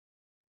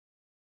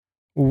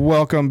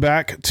Welcome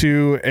back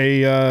to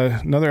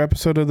another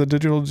episode of the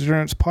Digital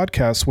Degenerates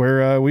podcast,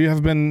 where we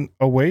have been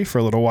away for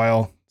a little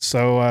while.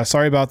 So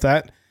sorry about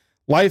that.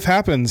 Life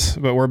happens,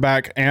 but we're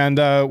back, and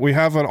we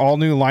have an all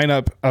new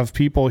lineup of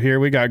people here.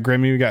 We got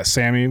Grimmy, we got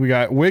Sammy, we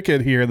got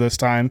Wicked here this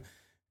time,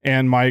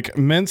 and Mike.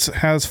 Mince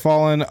has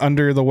fallen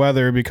under the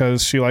weather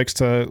because she likes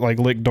to like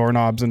lick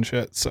doorknobs and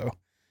shit. So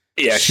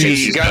yeah,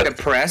 she got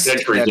depressed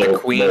that the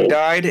queen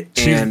died,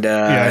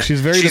 and she's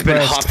very she's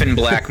depressed. been huffing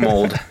black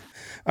mold.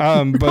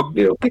 But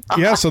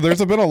yeah, so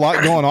there's been a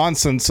lot going on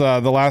since the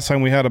last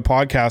time we had a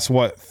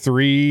podcast,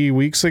 3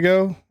 weeks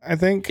ago, I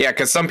think. Yeah,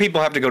 because some people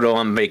have to go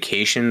on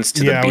vacations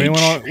to the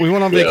beach. we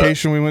went on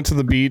vacation. We went to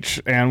the beach,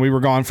 and we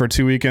were gone for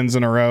 2 weekends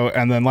in a row.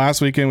 And then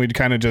last weekend, we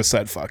kind of just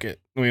said, fuck it.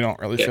 We don't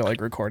really feel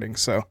like recording.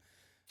 So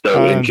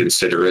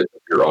inconsiderate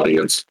of your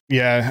audience.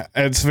 Yeah,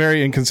 it's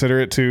very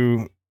inconsiderate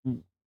to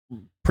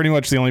pretty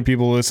much the only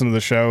people who listen to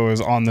the show is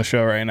on the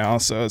show right now.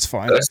 So it's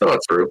fine. That's not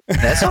true.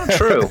 That's not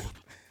true.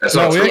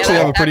 No, we actually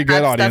have a pretty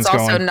good audience going.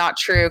 That's also not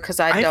true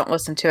because I don't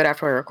listen to it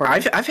after we record.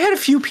 I've had a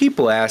few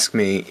people ask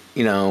me,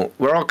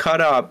 we're all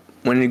cut up.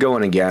 When are you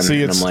going again?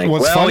 See, and I'm like,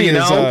 what's funny you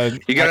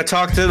got to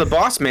talk to the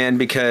boss man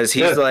because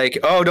he's like,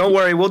 oh, don't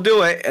worry, we'll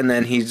do it. And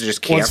then he's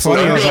just canceled.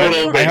 What's funny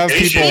is I have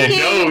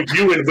people.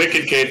 You and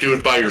Wicked can't do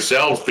it by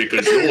yourselves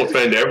because you'll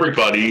offend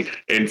everybody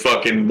and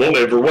fucking we'll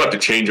never to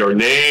change our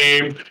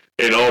name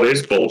and all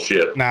this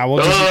bullshit. Nah,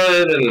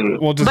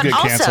 we'll just get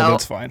canceled.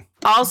 That's fine.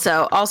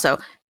 Also.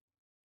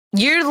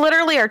 You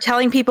literally are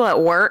telling people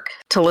at work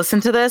to listen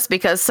to this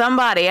because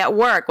somebody at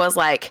work was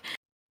like,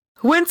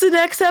 when's the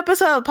next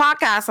episode of the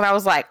podcast? And I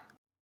was like,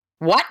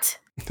 what?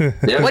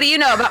 Yeah. What do you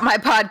know about my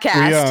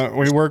podcast?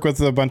 We work with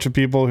a bunch of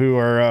people who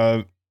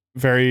are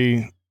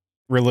very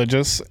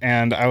religious.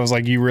 And I was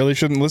like, you really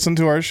shouldn't listen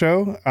to our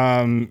show.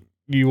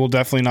 You will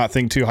definitely not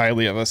think too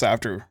highly of us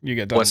after you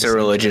get done. What's their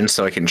religion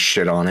so I can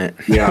shit on it?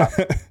 Yeah.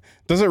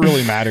 Does it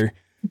really matter?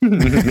 No,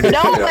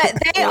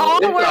 but they all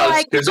were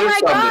like, oh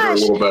my gosh,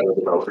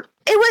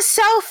 it was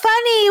so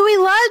funny. We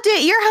loved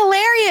it. You're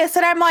hilarious.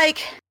 And I'm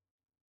like,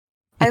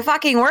 I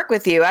fucking work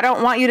with you. I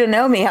don't want you to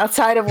know me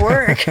outside of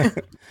work.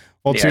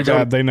 Well, too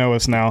bad. They know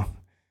us now.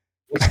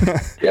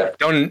 Yeah.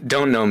 Don't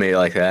know me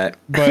like that.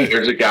 But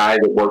there's a guy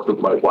that worked with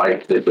my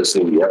wife that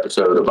listened to the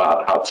episode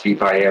about how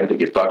cheap I am to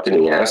get fucked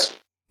in the ass.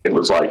 It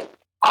was like,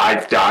 I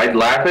died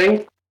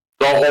laughing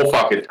the whole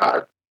fucking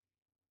time.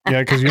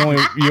 Yeah, because you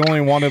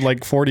only wanted like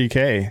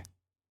 40K.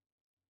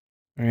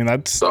 I mean,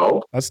 that's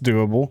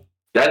doable.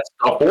 That's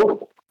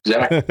affordable.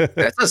 Exactly.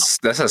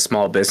 That's a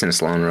small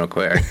business loan, real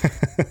quick.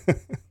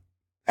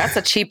 That's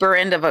a cheaper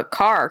end of a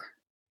car.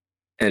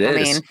 It is.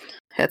 I mean,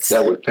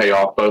 that would pay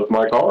off both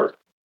my cars.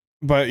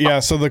 But yeah,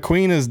 so the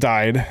queen has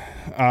died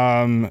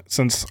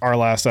since our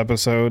last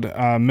episode.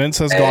 Mince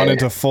has gone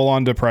into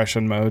full-on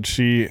depression mode.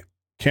 She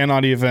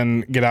cannot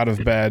even get out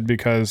of bed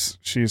because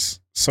she's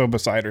so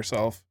beside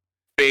herself.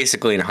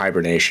 Basically in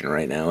hibernation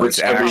right now. It's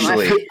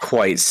actually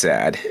quite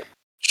sad.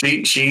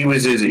 She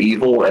was as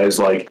evil as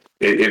like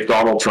if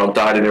Donald Trump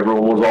died and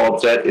everyone was all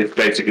upset. It's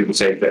basically the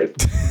same thing.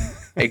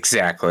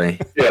 Exactly.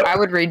 Yeah. I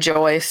would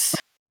rejoice.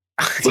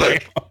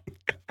 Like,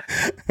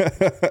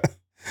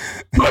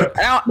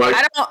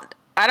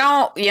 I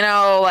don't,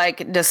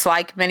 like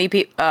dislike many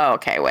people. Oh,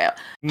 okay. Well,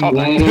 hold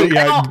on. You're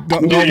not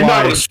going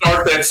to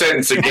start that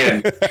sentence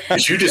again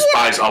because you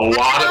despise a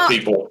lot of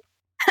people.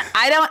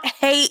 I don't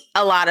hate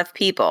a lot of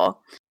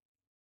people.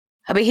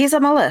 I mean, he's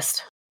on my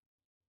list.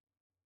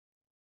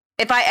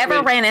 If I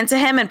ever ran into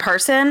him in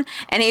person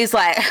and he's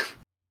like,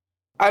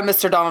 I'm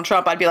Mr. Donald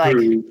Trump, I'd be like,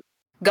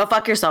 go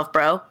fuck yourself,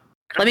 bro.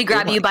 Let me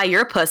grab you by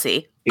your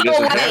pussy. He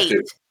doesn't have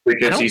to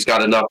because he's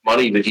got enough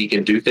money that he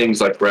can do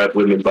things like grab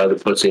women by the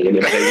pussy and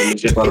then pay them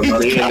just a lot of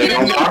money and they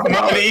don't talk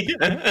about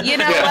it. You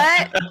know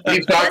what?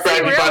 He's got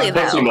grab you by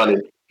the pussy money.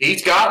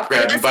 He's got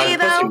grab you by the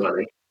pussy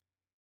money.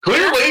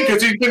 Clearly,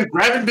 because he's been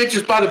grabbing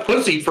bitches by the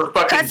pussy for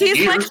fucking years. Because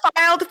he's like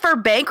filed for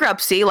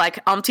bankruptcy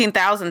like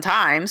 1,000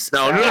 times.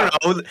 No.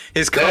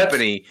 His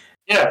company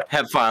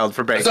have filed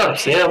for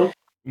bankruptcy. That's not him.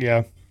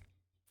 Yeah.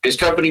 His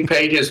company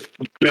paid his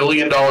 $1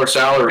 billion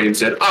salary and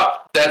said,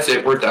 that's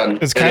it, we're done.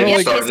 It's kind of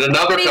like started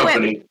another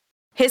company.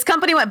 His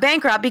company went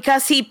bankrupt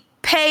because he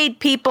paid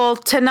people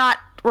to not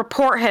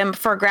report him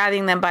for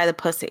grabbing them by the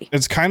pussy.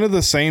 It's kind of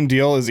the same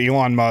deal as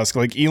Elon Musk.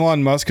 Like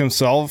Elon Musk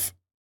himself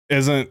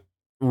isn't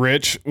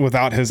rich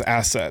without his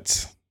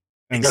assets.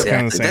 And Exactly.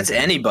 Kind of That's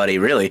anybody,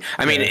 really.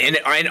 I mean,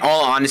 in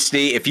all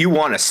honesty, if you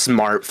want a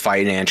smart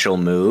financial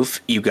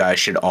move, you guys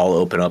should all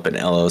open up an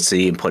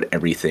LLC and put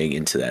everything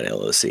into that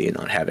LLC and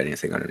not have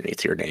anything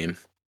underneath your name.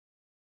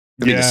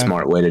 That'd be the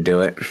smart way to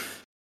do it.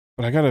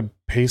 But I gotta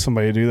pay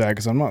somebody to do that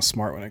because I'm not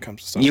smart when it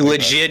comes to stuff. You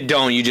like legit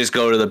don't. You just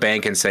go to the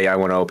bank and say, I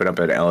want to open up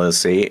an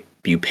LLC.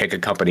 You pick a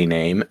company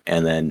name,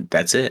 and then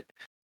that's it.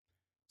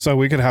 So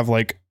we could have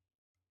like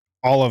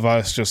all of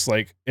us just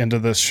like into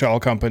this shell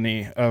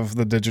company of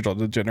the Digital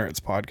Degenerates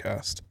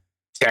podcast.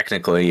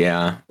 Technically,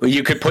 yeah. Well,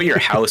 you could put your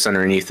house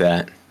underneath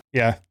that.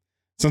 Yeah.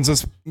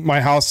 Since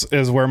my house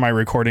is where my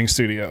recording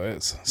studio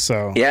is,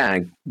 so yeah,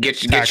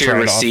 get your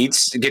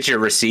receipts, get your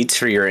receipts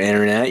for your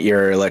internet,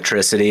 your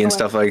electricity, and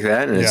stuff like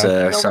that. And it's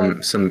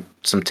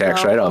some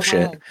tax write off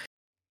shit.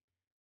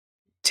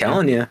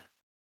 Telling you,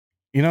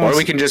 or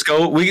we can just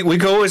go. We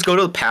can always go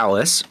to the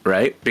palace,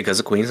 right? Because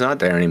the queen's not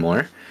there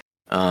anymore.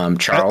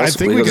 Charles, I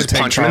think we could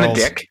punch him in the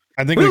dick.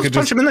 I think we could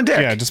punch him in the dick.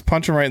 Yeah, just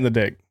punch him right in the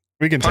dick.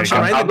 We can punch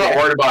him. I'm not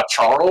worried about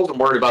Charles. I'm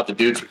worried about the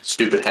dudes with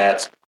stupid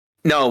hats.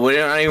 No,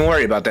 we're not even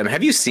worried about them.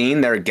 Have you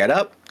seen their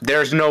getup?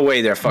 There's no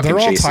way they're fucking. They're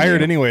all chasing tired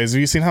you. anyways. Have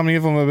you seen how many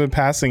of them have been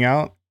passing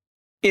out?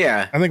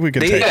 Yeah, I think we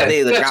could take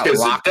it.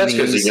 That's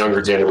because the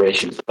younger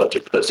generation's a bunch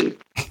of pussy.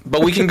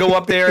 But we can go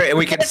up there and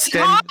we can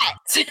steal.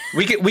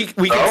 We can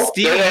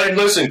steal.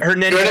 Listen, her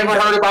name. You never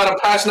heard about them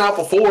passing out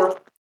before.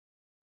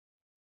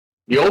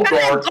 The old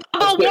guard.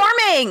 Global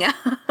warming.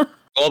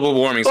 Global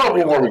warming.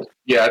 Global warming.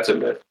 Yeah, it's a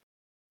myth.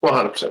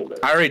 100% myth.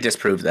 I already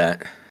disproved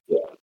that. Yeah,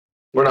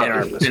 we're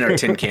not in our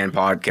tin can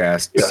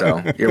podcast. Yeah.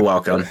 So you're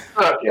welcome.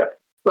 Yeah,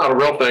 it's not a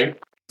real thing.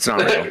 It's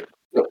not real.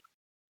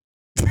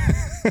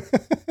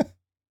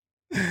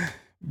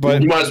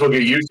 But you might as well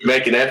get used to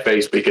making that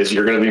face because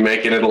you're going to be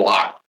making it a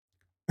lot.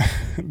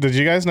 Did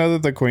you guys know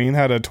that the Queen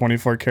had a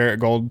 24 karat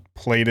gold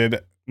plated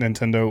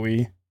Nintendo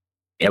Wii?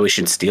 Yeah, we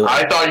should steal it.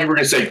 I thought you were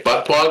going to say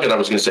butt plug, and I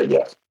was going to say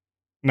yes.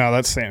 No,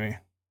 that's Sammy.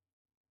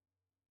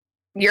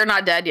 You're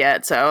not dead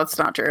yet, so it's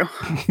not true.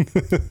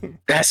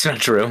 That's not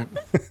true.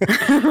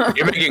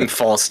 You're making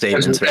false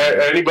statements.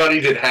 Anybody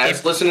that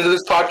has listened to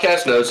this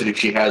podcast knows that if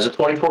she has a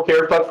 24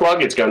 karat butt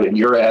plug, it's going to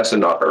your ass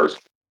and not hers.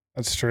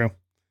 That's true.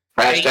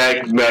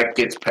 Hashtag Mac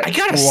gets paid. I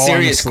got a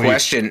serious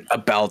question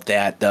about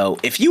that, though.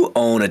 If you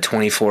own a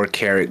 24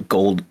 karat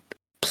gold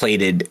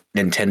plated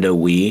Nintendo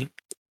Wii,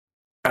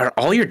 are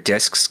all your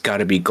discs got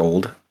to be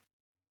gold?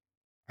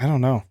 I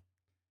don't know.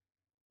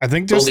 I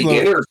think just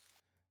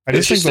I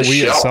just think the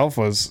Wii itself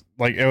was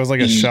like it was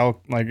like a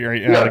shell, like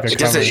like a it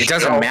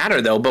doesn't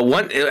matter though. But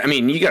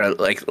you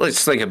gotta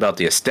let's think about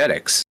the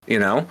aesthetics. You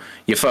know,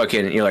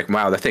 you're like,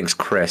 wow, that thing's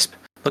crisp.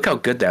 Look how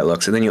good that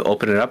looks. And then you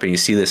open it up and you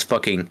see this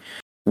fucking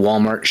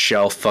Walmart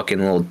shelf fucking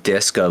little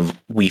disc of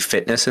Wii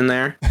Fitness in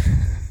there.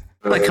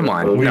 Like, come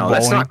on, no,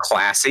 that's not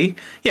classy.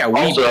 Yeah,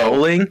 Wii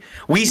bowling,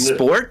 Wii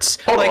Sports,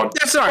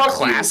 that's not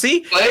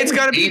classy. It's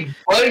gotta be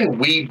playing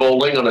Wii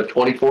bowling on a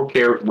 24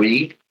 karat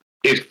Wii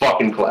is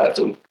fucking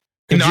classy.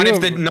 Not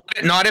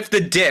if the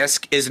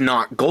disc is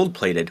not gold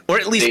plated or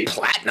at least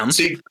platinum.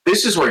 See,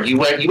 this is where you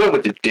went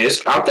with the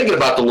disc. I'm thinking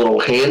about the little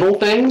handle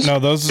things. No,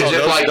 those are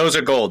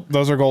gold.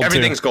 Those are gold.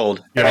 Everything's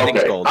gold. Yeah.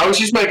 Everything's gold. I was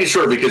just making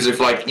sure because if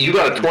you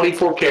got a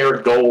 24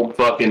 karat gold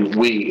fucking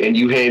Wii and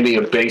you hand me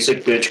a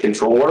basic bitch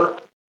controller,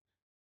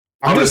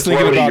 I'm just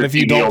thinking about if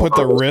you don't put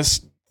the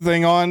wrist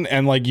thing on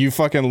and you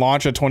fucking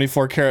launch a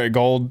 24 karat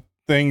gold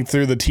thing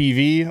through the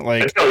TV,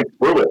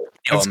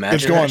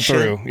 it's going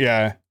through.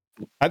 Yeah.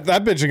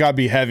 That bitch got to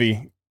be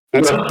heavy.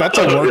 That's a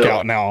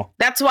workout now.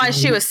 That's why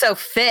she was so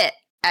fit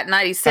at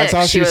 96. That's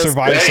how she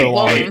survived so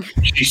long.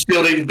 She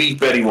still didn't beat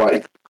Betty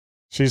White.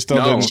 She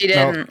still didn't. She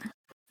didn't.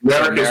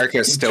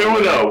 America's still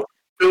 2-0.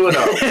 2-0.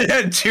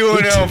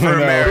 2-0 for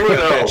America,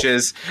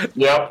 bitches.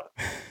 Yep.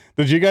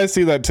 Did you guys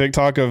see that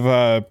TikTok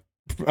of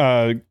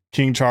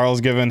King Charles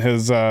giving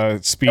his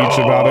speech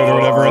about it or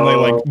whatever, and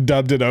they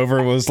dubbed it over?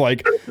 It was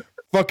like,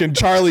 fucking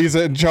Charlie's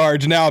in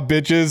charge now,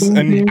 bitches.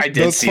 And I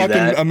did those see fucking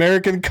that.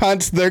 American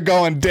cunts, they're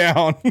going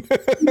down.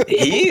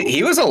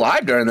 he was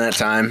alive during that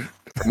time,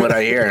 from what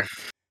I hear.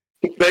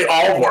 They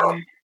all were.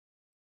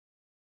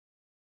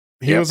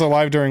 He was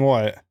alive during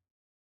what?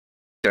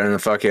 During the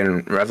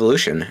fucking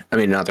revolution. I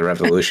mean, not the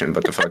revolution,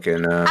 but the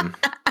fucking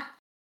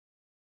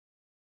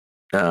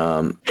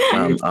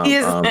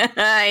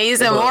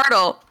he's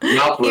immortal. He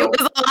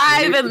was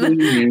alive in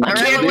the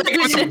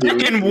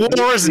fucking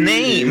war's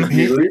name.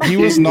 He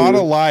was not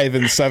alive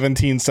in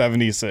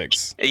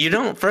 1776. You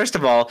don't. First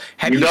of all,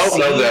 have you seen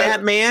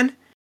that man?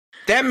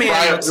 That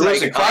man looks like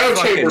cryo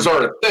chambers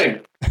are a thing.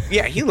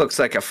 Yeah, he looks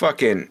like a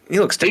fucking. He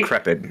looks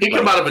decrepit. He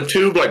come out of a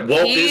tube like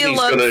Walt Disney's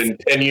gonna in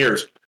 10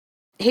 years.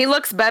 He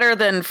looks better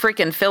than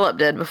freaking Philip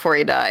did before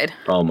he died.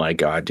 Oh my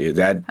god, dude!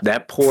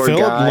 That poor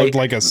Philip guy looked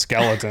like a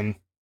skeleton.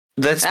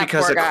 That's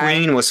because the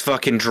Queen was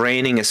fucking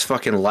draining his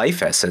fucking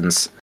life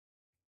essence.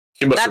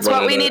 That's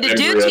what we need to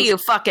do to you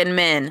fucking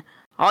men.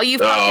 All you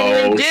fucking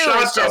men do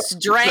is just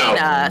drain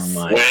us.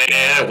 Are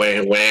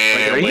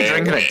you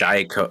drinking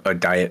a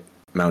diet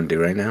Mountain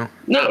Dew right now?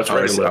 No, it's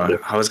regular.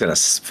 I was gonna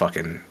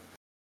fucking.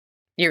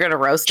 You're gonna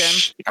roast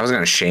him? I was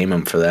gonna shame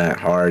him for that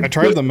hard. I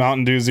tried the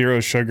Mountain Dew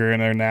Zero Sugar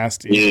and they're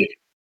nasty. Yeah.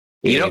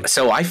 You know,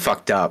 so I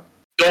fucked up.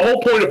 The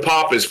whole point of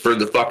pop is for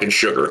the fucking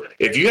sugar.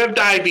 If you have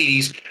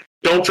diabetes,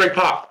 don't drink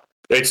pop.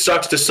 It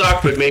sucks to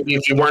suck, but maybe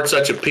if you weren't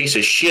such a piece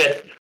of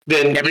shit,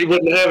 then you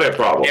wouldn't have that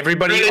problem.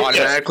 Everybody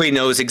automatically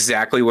knows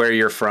exactly where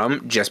you're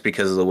from just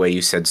because of the way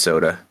you said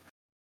soda.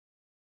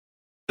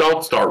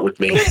 Don't start with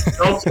me.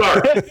 Don't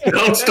start.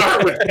 Don't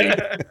start with me.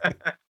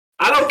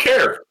 I don't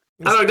care.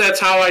 I think that's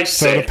how I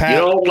say it. You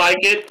don't like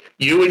it,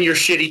 you and your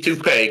shitty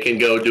toupee can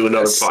go do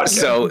another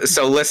podcast.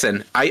 So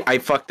listen, I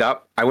fucked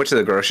up. I went to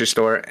the grocery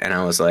store and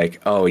I was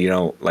like,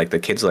 oh, like the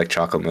kids like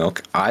chocolate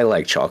milk. I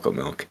like chocolate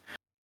milk.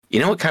 You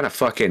know what kind of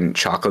fucking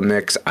chocolate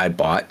mix I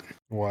bought?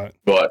 What?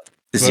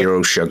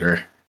 Zero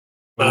sugar.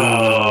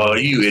 Oh,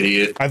 you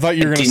idiot. I thought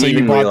you were going to say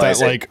you bought that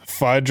like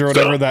fudge or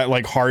whatever that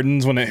like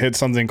hardens when it hits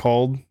something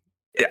cold.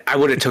 I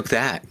would have took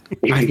that.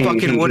 I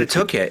fucking would have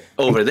took it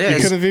over this.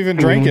 You could have even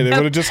drank it. It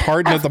would have just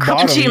hardened at the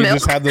bottom. You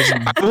just had this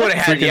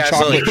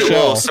chocolate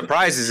little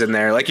surprises in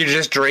there. Like you're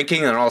just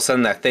drinking and all of a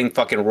sudden that thing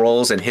fucking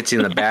rolls and hits you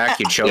in the back.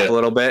 You choke a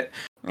little bit.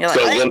 So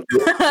when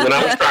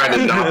I was trying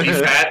to not be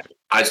fat,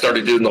 I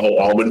started doing the whole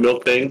almond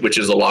milk thing, which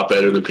is a lot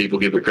better than people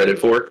give it credit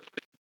for.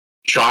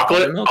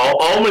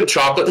 Almond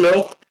chocolate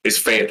milk is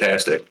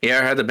fantastic. You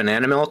ever had the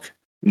banana milk?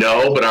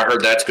 No, but I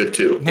heard that's good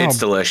too. No, it's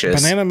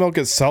delicious. Banana milk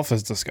itself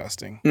is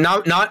disgusting. You're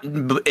a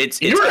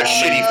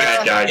shitty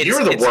fat guy.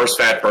 You're the worst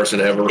fat person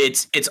ever.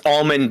 It's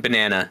almond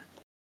banana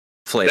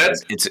flavor.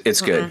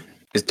 It's good. Mm-hmm.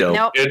 It's dope.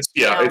 Nope.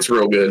 It's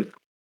real good.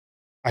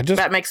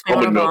 That makes me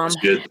want to bomb.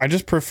 I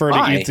just prefer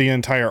to eat the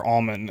entire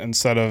almond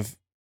instead of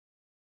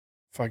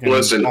fucking.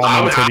 Listen,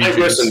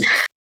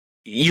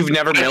 You've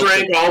never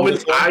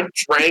I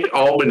drank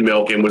almond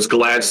milk and was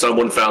glad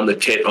someone found the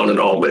tit on an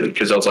almond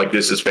because I was like,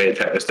 this is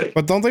fantastic.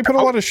 But don't they put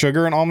a lot of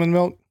sugar in almond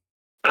milk?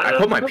 I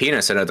put my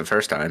penis in it the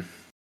first time.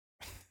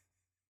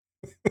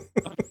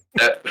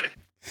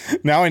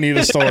 Now I need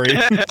a story.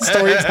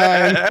 Story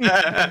time. How do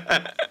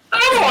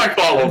I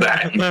follow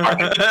that?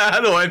 How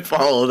do I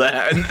follow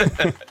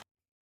that?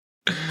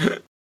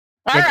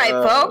 All right,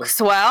 folks.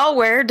 Well,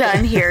 we're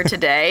done here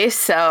today.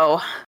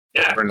 So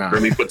yeah,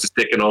 Grimmy puts a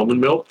stick in almond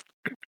milk.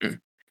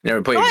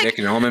 Never put your dick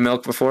in almond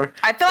milk before?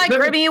 I feel like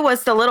Grimmy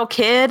was the little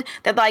kid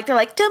that they're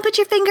like, don't put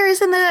your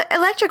fingers in the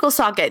electrical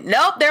socket.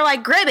 Nope, they're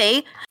like,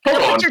 Grimmy,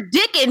 don't put your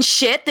dick in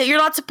shit that you're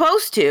not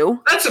supposed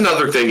to. That's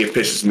another thing that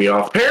pisses me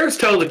off. Parents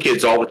tell the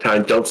kids all the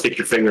time, don't stick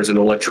your fingers in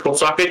the electrical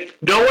socket.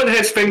 No one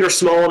has fingers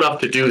small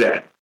enough to do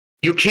that.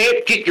 You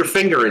can't get your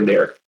finger in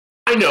there.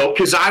 I know,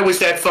 because I was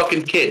that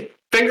fucking kid.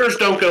 Fingers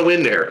don't go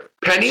in there.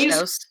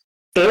 Pennies,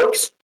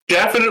 forks,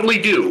 definitely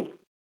do.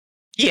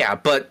 Yeah,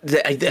 but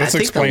I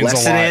think the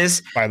lesson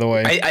is, by the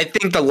way, I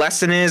think the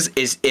lesson is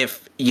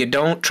if you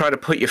don't try to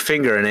put your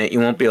finger in it, you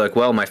won't be like,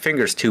 well, my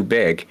finger's too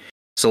big,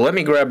 so let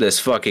me grab this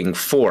fucking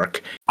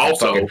fork.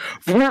 Also,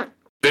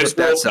 this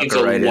needs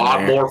a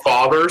lot more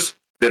fathers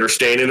that are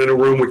standing in a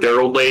room with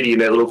their old lady,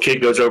 and that little kid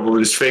goes over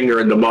with his finger,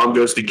 and the mom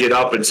goes to get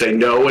up and say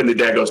no, and the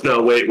dad goes,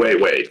 no, wait,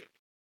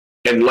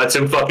 and lets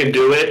him fucking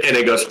do it, and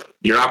he goes,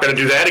 you're not going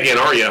to do that again,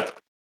 are you?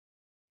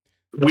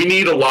 We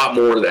need a lot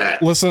more of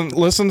that. Listen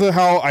to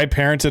how I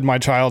parented my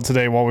child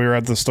today while we were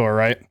at the store,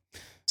 right?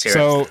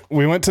 Seriously? So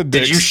we went to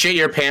Dick's. Did you shit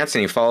your pants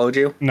and he followed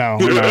you? No.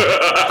 we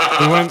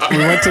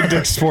went to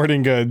Dick's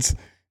Sporting Goods.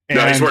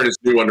 No, he's wearing his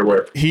new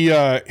underwear.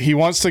 He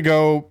wants to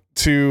go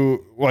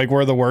to like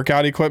where the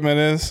workout equipment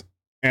is,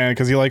 and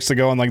because he likes to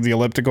go on like the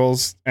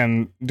ellipticals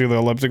and do the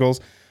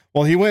ellipticals.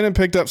 Well, he went and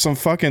picked up some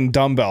fucking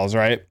dumbbells,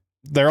 right?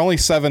 They're only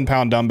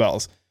 7-pound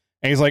dumbbells.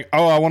 And he's like,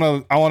 oh, I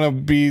want to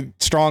be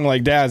strong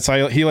like dad.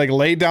 So he like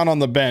laid down on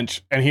the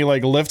bench and he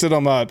like lifted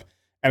him up.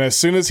 And as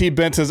soon as he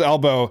bent his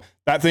elbow,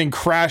 that thing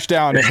crashed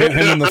down and hit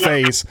him in the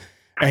face.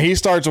 And he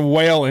starts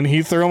wailing.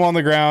 He threw him on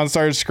the ground,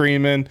 started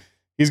screaming.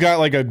 He's got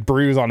like a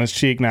bruise on his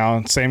cheek now.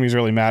 And Sammy's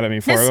really mad at me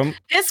for him.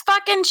 His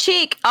fucking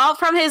cheek, all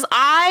from his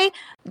eye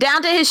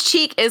down to his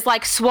cheek, is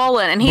like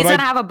swollen. And he's going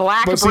to have a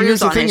black bruise on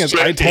his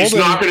cheek. He's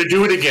not going to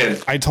do it again.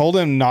 I told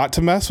him not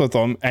to mess with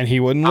him and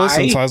he wouldn't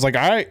listen. So I was like,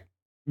 all right.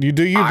 You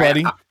do you,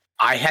 buddy.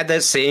 I had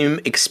that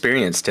same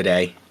experience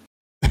today.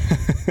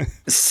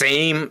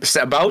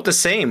 About the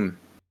same.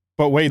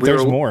 But wait,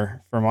 there's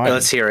more for mine.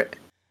 Let's hear it.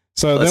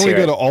 So then we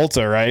go to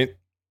Ulta, right?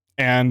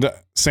 And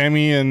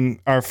Sammy and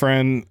our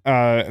friend,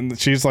 and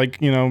she's like,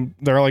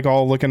 they're like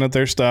all looking at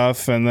their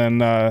stuff, and then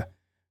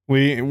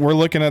we're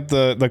looking at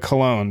the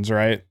colognes,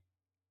 right?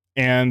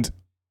 And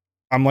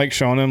I'm like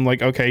showing him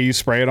like, okay, you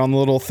spray it on the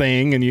little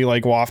thing, and you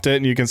like waft it,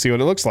 and you can see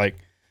what it looks like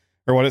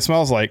or what it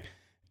smells like.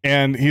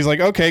 And he's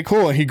like, okay,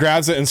 cool. And he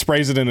grabs it and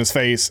sprays it in his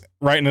face,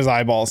 right in his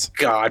eyeballs.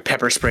 God,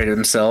 pepper sprayed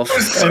himself.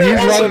 And he's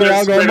running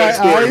around going, my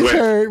eyes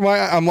hurt.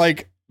 I'm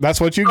like,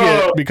 that's what you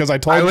get because I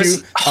told you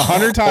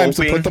 100 times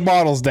to put the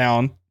bottles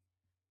down.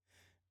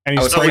 And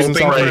he sprays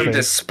himself in the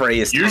face. Spray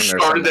his you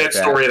started that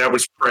story and I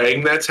was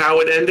praying that's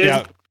how it ended?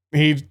 Yeah.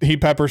 He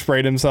pepper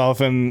sprayed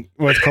himself and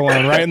with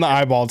cologne right in the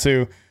eyeball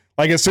too.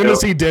 Like as soon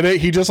as he did it,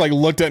 he just like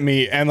looked at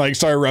me and like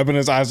started rubbing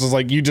his eyes. Was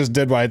like, you just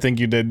did what I think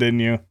you did,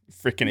 didn't you?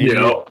 Freaking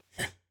idiot.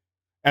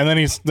 And then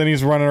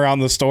he's running around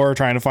the store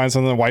trying to find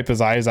something to wipe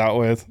his eyes out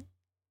with.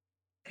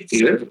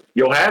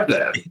 You'll have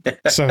that.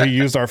 So he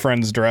used our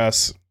friend's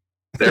dress.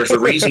 There's a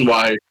reason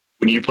why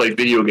when you play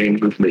video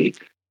games with me,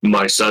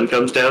 my son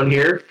comes down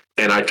here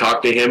and I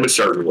talk to him a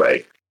certain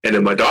way. And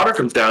then my daughter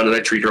comes down and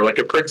I treat her like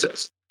a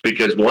princess.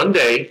 Because one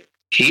day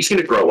he's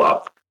going to grow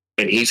up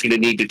and he's going to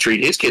need to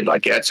treat his kid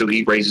like that. So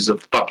he raises a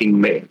fucking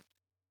man.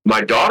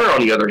 My daughter,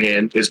 on the other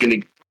hand,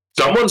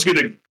 someone's going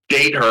to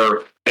date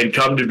her and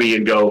come to me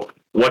and go,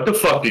 "What the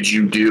fuck did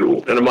you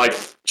do?" And I'm like,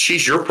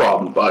 "She's your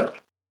problem, bud.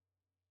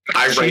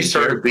 I raised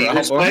her to be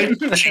this way.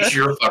 She's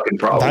your fucking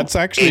problem." That's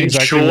actually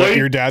exactly what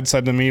your dad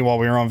said to me while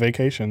we were on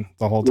vacation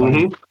the whole time.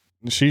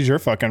 Mm-hmm. She's your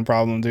fucking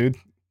problem, dude.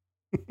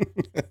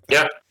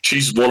 Yeah,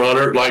 she's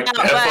 100. Like,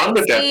 have fun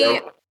with that,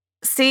 though.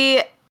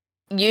 See,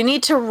 you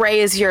need to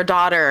raise your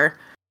daughter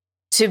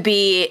to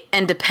be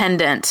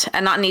independent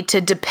and not need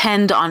to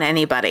depend on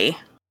anybody.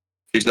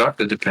 She's not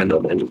to depend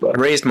on anybody. I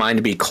raised mine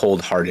to be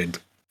cold-hearted.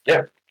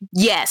 Yeah.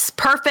 Yes,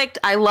 perfect.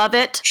 I love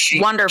it.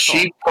 Wonderful.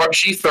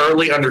 She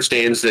thoroughly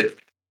understands that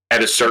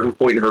at a certain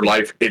point in her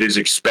life, it is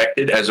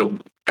expected as the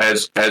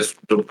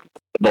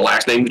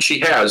last name that she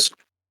has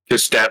to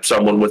stab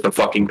someone with a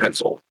fucking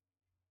pencil.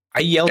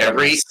 I yelled at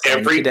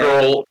every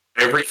girl,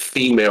 every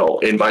female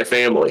in my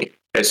family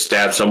has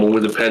stabbed someone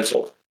with a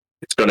pencil.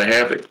 It's going to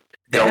happen.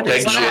 That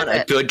is not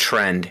a good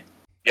trend.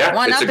 Yeah,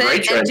 it's a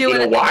great trend. You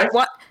know why?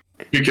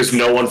 Because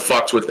no one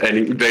fucks with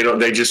any.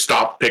 They just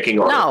stop picking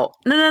on.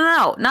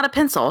 No, not a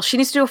pencil. She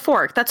needs to do a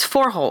fork. That's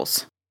 4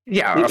 holes.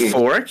 Yeah, a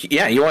fork.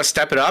 Yeah, you want to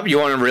step it up? You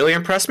want to really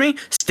impress me?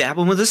 Stab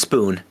him with a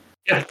spoon.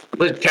 Yeah,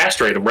 let's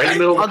castrate him right in the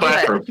middle of the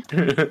classroom.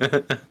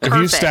 If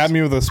you stab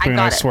me with a spoon,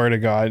 I swear to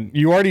God,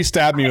 you already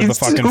stabbed me with a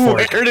fucking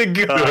fork. Swear to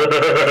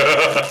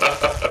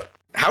God.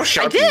 How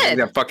sharp do you think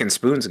that fucking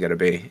spoon's gonna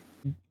be?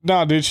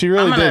 No, dude, she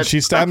really did.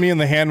 She stabbed me in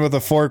the hand with a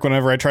fork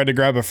whenever I tried to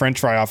grab a French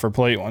fry off her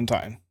plate one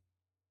time.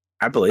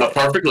 I believe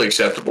perfectly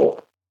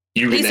acceptable.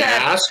 You can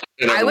ask,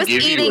 and I will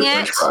give you a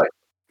French fry.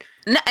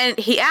 And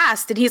he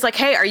asked, and he's like,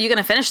 "Hey, are you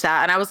gonna finish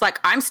that?" And I was like,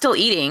 "I'm still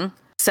eating,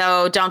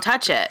 so don't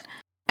touch it."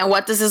 And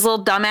what does this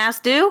little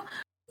dumbass do?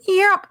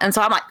 Yep. And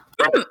so I'm like,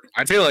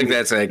 I feel like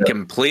that's a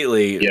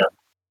completely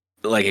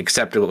like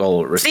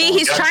acceptable response. See,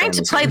 he's trying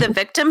to play the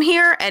victim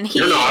here, and he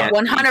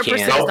 100%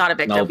 is not a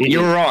victim. No, you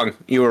were wrong.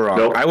 You were wrong.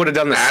 Nope. I would have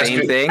done the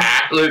same thing.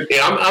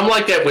 I'm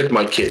like that with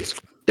my kids.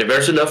 If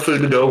there's enough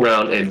food to go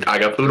around and I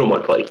got food on my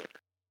plate,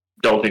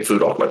 don't take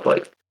food off my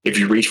plate. If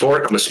you reach for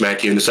it, I'm going to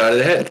smack you in the side of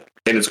the head.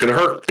 And it's going to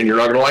hurt, and you're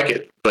not going to like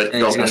it. But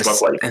don't touch my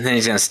plate. And then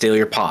he's going to steal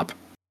your pop.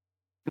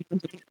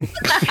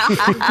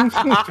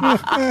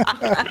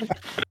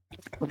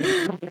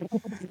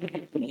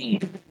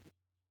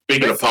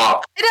 Speaking of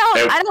pop,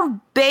 I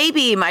don't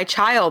baby my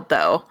child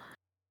though.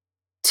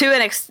 To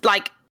an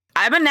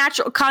I'm a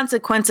natural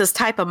consequences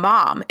type of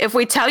mom. If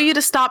we tell you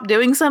to stop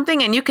doing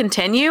something and you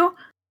continue,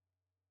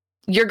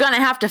 you're gonna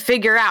have to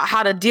figure out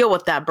how to deal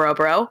with that,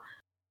 bro.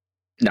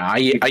 No, I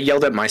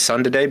yelled at my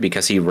son today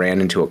because he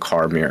ran into a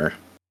car mirror.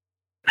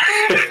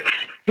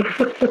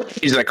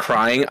 He's like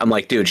crying. I'm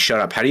like, dude, shut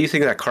up. How do you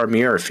think that car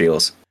mirror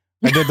feels?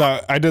 I did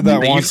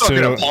that once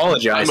too.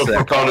 Apologize. I'm a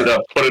proponent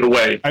of put it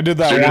away. I did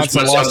that once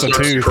and lost a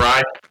tooth.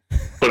 Cry,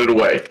 put it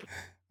away.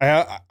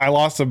 I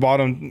lost a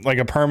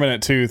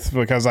permanent tooth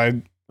because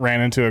I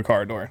ran into a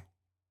car door.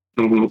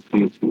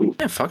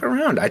 Yeah, fuck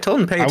around. I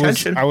told him pay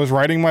attention. I was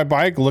riding my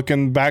bike,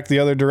 looking back the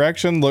other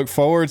direction, look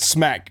forward,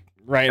 smack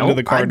right into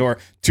the car door.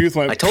 Tooth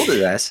went. I told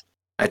his ass.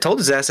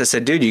 I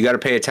said, dude, you got to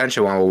pay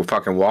attention while we're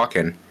fucking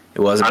walking. It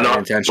wasn't paying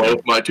attention. I knocked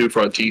both my 2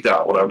 front teeth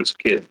out when I was a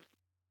kid.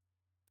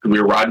 We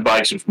were riding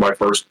bikes with my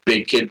first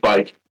big kid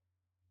bike.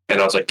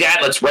 And I was like, Dad,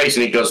 let's race.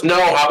 And he goes, no,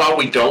 how about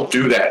we don't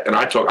do that? And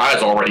I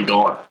was already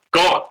gone.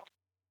 I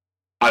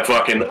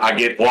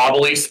get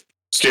wobbly.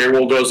 Steering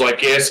wheel goes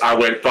like this. I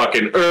went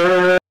fucking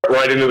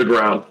right into the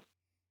ground.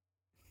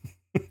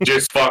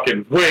 Just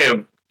fucking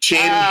wham.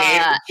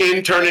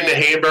 Chin turned into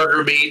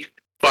hamburger meat.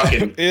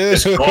 Fucking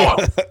it's gone.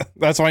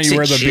 That's why you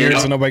wear the beard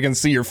so nobody can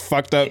see your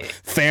fucked up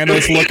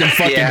Thanos looking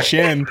fucking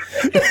chin.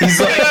 He's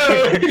like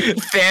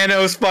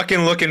Thanos fucking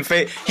looking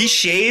face. He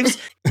shaves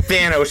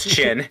Thanos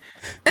chin.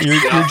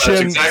 Your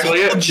chin, exactly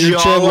it. Your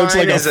chin looks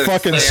like a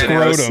fucking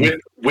scrotum.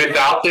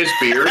 Without this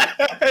beard,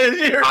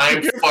 your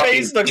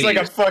face looks like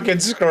a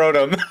fucking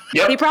scrotum.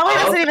 Yep. He probably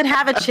doesn't even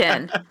have a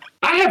chin.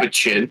 I have a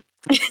chin.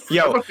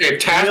 Yo, a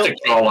fantastic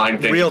jawline.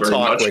 Thank you very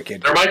much.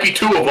 Wicked. There might be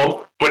 2 of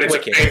them, but it's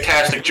a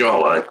fantastic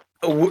jawline.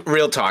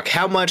 Real talk.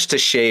 How much to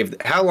shave?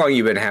 How long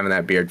you been having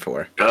that beard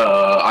for?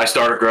 I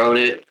started growing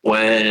it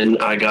when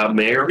I got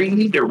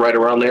married, or right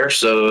around there.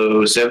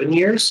 So 7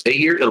 years, 8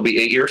 years. It'll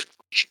be 8 years.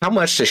 How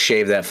much to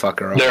shave that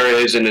fucker off?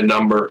 There isn't a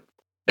number.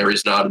 There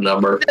is not a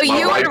number. So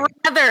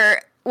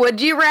would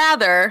you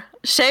rather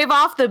shave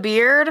off the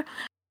beard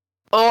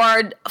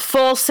or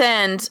full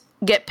send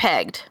get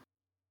pegged?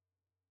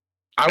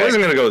 I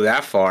wasn't gonna go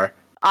that far.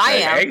 I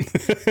am.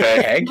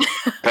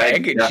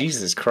 Peg? Yeah.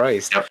 Jesus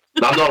Christ. Yep.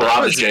 I'm not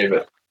allowed to shave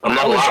it. I'm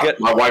not allowed.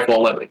 My wife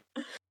won't let me.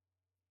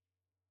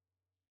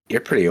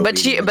 You're pretty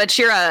obedient. But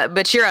you're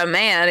a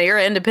man. You're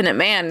an independent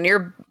man. And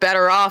you're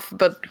better off,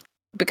 but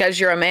because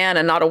you're a man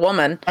and not a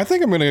woman. I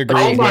think I'm going to agree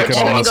with Nick on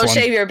this one. Go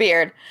shave your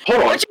beard.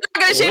 Hold on. But you're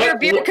not going to shave your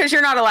beard because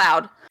you're not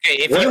allowed.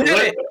 Hey, when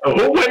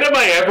have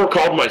I ever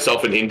called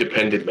myself an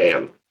independent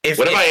man? When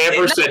have I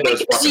ever said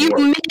those fucking words?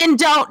 You men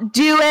don't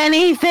do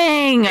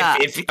anything.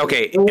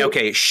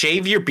 Okay,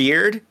 shave your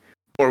beard,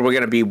 or we're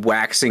gonna be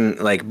waxing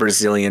like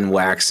Brazilian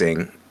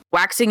waxing.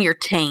 Waxing your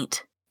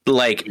taint.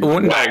 Like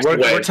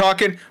we're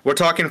talking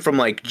from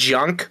like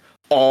junk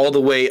all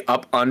the way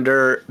up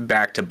under,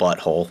 back to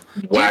butthole.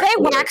 Do they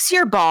wax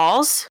your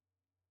balls?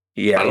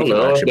 Yeah, I don't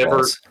know.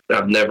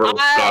 I've never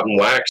gotten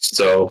waxed,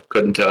 so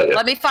couldn't tell you.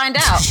 Let me find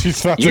out.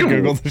 She's about to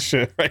Google the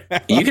shit right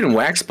now. You can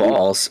wax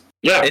balls.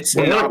 Yeah, it's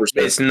not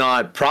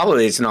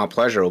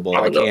pleasurable.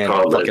 I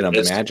can't fucking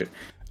imagine.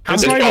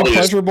 It's not even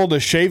pleasurable to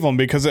shave them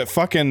because it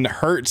fucking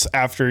hurts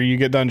after you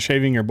get done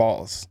shaving your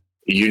balls.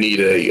 You need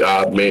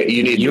your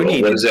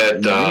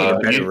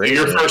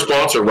first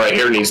sponsor right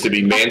here needs to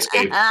be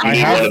Manscaped. You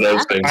need one of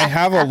those things. I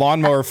have a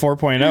lawnmower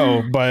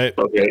 4.0, but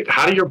okay,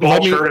 how do your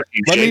balls hurt?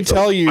 Let me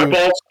tell you, my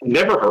balls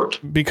never hurt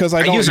because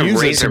I don't use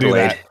it to do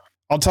that.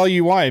 I'll tell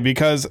you why.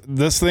 Because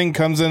this thing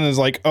comes in as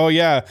like, oh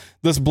yeah,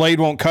 this blade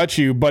won't cut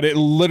you, but it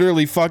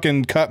literally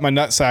fucking cut my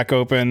nutsack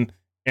open,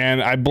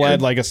 and I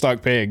bled like a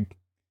stuck pig.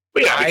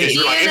 But yeah, because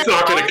you're like, it's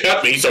not going to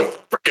cut me, so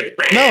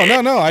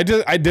freaking. No. I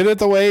did it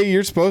the way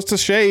you're supposed to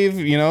shave.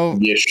 You know,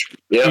 just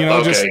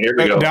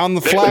down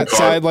the flat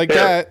side like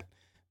that.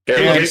 Here,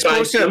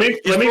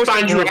 let me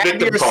find you a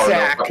victim card.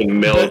 I'll fucking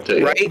mail it to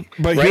you. Right?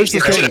 But here's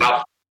the thing.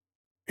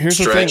 Here's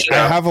the thing.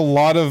 I have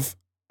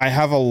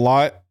a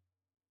lot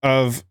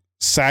of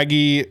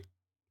saggy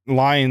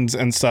lines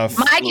and stuff.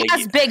 Mike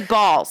has big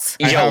balls.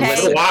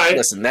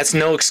 Listen, that's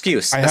no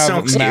excuse. I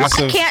have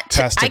massive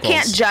testicles. I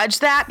can't judge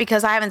that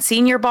because I haven't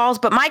seen your balls,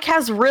 but Mike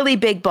has really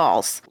big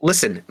balls.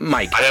 Listen,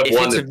 Mike. I have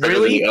one that's bigger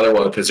than the other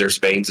one because there's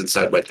veins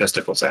inside my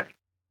testicle sack.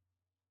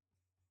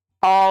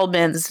 All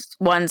men's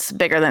one's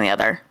bigger than the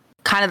other.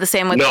 Kind of the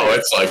same with. No,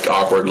 it's like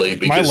awkwardly.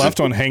 My left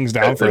one hangs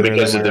down further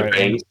because than of the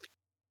veins.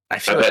 I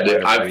feel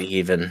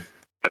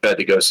I've had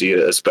to go see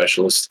a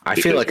specialist. I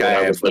feel like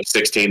I was like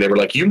 16. They were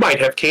like, "You might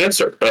have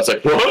cancer." And I was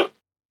like, "What?"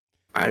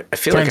 I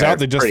feel Turns out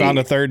they just found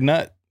a third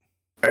nut.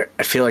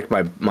 I feel like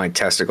my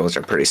testicles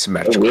are pretty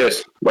symmetrical. Oh,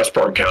 yes, West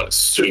Park count is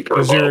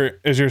super low.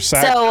 Is your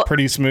sack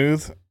pretty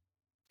smooth?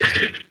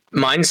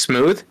 Mine's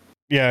smooth.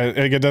 Yeah,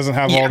 it doesn't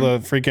have all the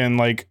freaking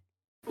like.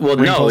 Well,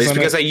 no, it's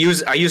because I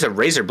use a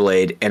razor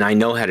blade and I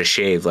know how to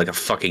shave like a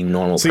fucking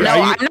normal person. No,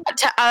 I'm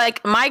not.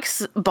 Like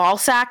Mike's ball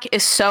sack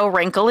is so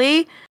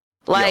wrinkly.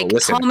 Like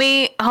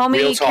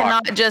homie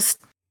cannot just.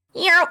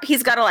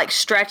 He's got to like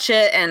stretch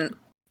it and.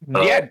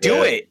 Do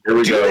it.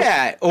 Do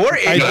that. Or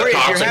if you're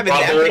having that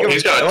big of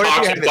he's got a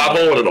toxic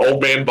bubble and an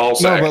old man ball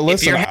sack. No, but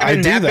listen, if you're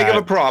having that big of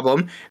a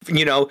problem,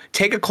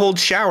 take a cold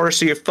shower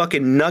so your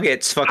fucking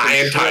nuggets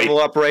fucking shrivel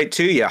up right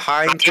to you.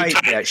 High and tight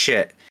that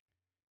shit.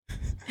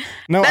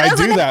 No, I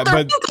do that,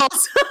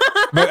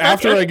 but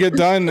after I get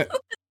done,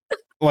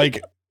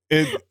 like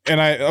it, and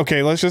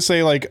let's just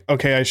say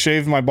I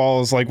shaved my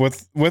balls like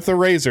with a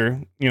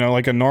razor,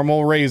 like a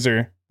normal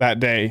razor that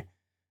day,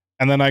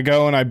 and then I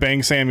go and I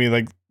bang Sammy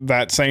like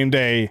that same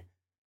day.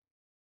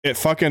 It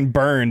fucking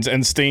burns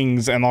and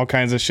stings and all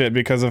kinds of shit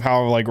because of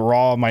how like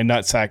raw my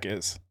nutsack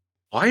is.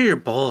 Why are your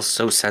balls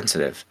so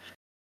sensitive?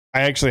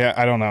 I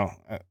don't know.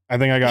 I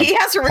think I got. He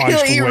has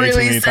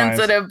really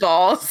sensitive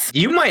balls.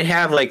 You might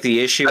have like the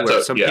issue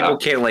where some people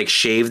can't like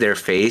shave their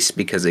face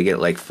because they get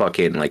like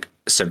fucking like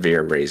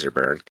severe razor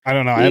burn. I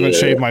don't know. I haven't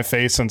shaved my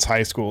face since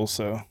high school,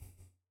 so.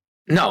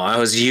 No, I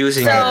was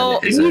using.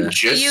 You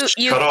just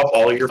cut off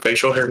all of your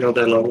facial hair not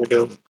that long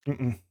ago.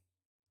 Mm-mm.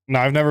 No,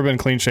 I've never been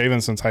clean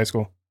shaven since high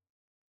school.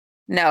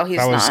 No, he's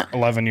not. That was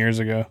 11 years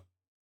ago.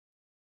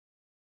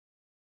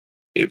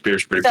 It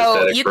appears pretty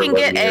pathetic. So you can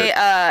get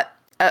a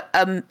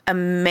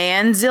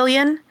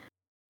manzillion.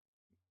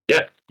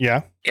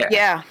 Yeah.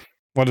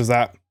 What is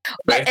that?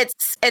 But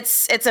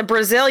it's a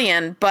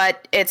Brazilian,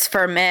 but it's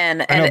for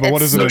men. I know, but what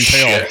does it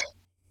entail?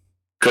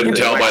 Couldn't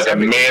tell by the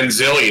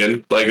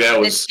manzillion. Like that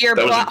was your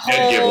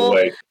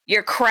butthole,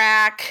 your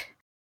crack,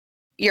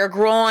 your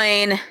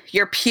groin,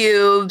 your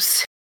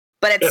pubes.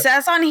 But it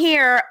says on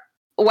here,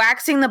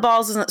 waxing the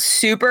balls isn't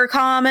super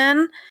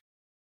common.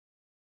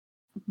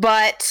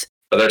 But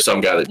there's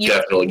some guy that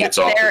definitely gets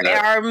off. There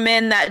are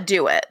men that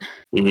do it.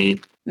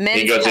 Mm-hmm.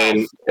 He goes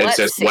in and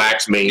says,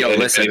 "Wax me," and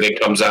if anything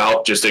comes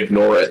out, just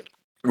ignore it.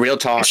 Real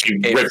talk. She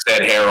rips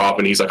that hair off,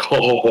 and he's like,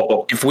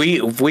 "Oh." If we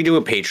do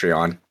a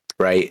Patreon,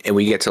 right, and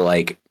we get to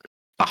like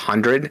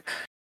 100,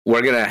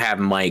 we're gonna have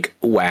Mike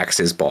wax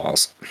his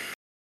balls.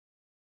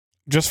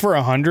 Just for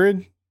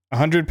 100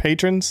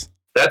 patrons?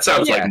 That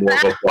sounds like more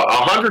of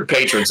 100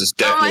 patrons is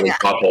definitely a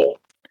butthole.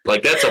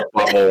 Like that's a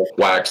butthole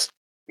wax.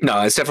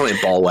 No, it's definitely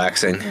ball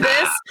waxing.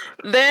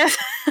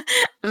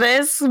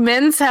 This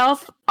Men's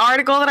Health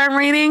article that I'm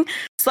reading,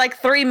 it's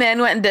like 3 men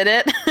went and did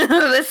it.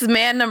 This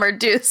man number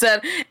 2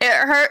 said, "It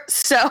hurt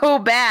so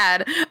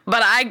bad,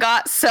 but I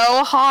got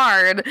so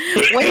hard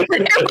when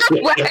they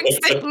were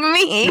waxing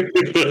me."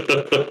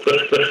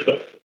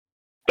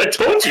 I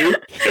told you,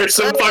 there's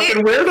some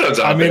fucking weirdos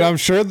out there. I'm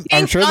sure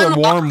the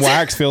warm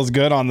wax feels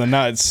good on the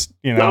nuts,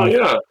 Oh,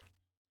 yeah.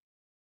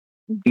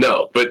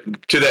 No,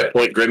 but to that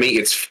point, Grimmy,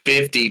 it's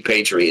 50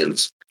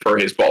 Patreons for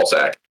his ball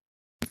sack.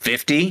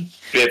 50?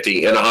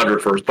 50 and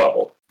 100 for his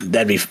butthole.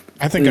 That'd be.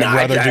 I think I'd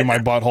rather do my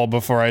butthole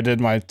before I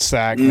did my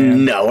sack.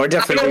 Man. No, we're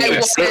definitely. You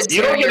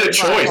don't get a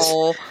choice.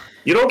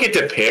 You don't get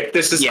to pick.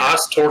 This is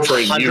us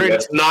torturing you.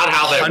 That's not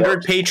how that 100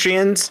 works.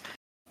 Patreons.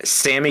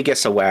 Sammy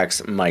gets to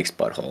wax Mike's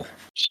butthole.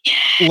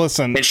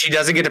 Listen, and she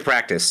doesn't get to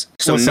practice.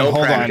 So no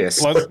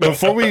practice.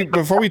 Before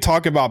we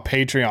talk about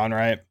Patreon,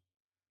 right?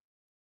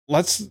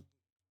 Let's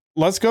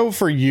go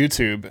for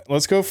YouTube.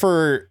 Let's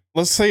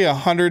say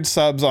 100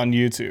 subs on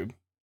YouTube.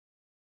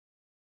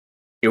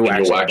 You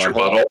wax your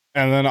butthole,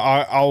 and then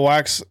I'll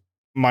wax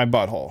my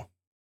butthole.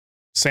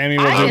 Sammy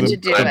will do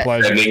the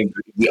pleasure. And then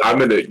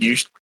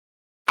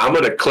I'm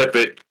gonna clip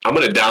it. I'm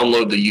gonna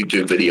download the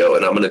YouTube video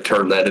and I'm gonna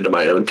turn that into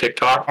my own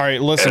TikTok. All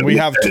right, listen, we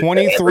have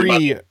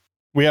 23.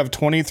 We have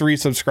 23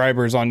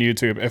 subscribers on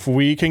YouTube. If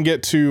we can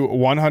get to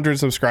 100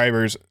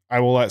 subscribers, I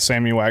will let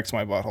Sammy wax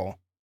my butthole.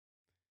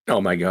 Oh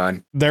my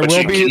god! There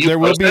will be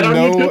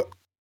no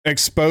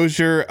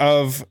exposure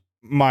of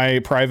my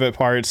private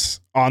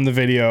parts on the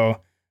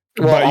video,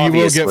 but you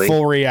will get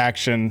full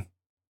reaction.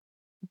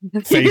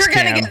 You're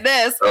gonna get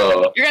this.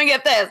 You're gonna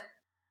get this.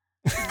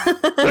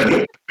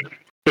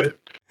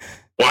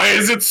 Why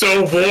is it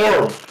so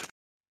warm?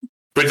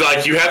 But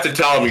like you have to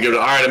tell them, you go,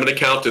 all right, I'm going to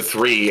count to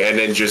 3 and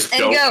then just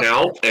don't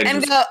count.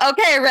 And go,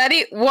 okay,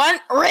 ready? 1,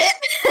 rip.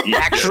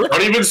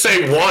 Don't even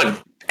say 1.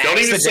 Don't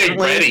even say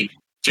ready.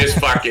 Just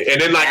fuck it. And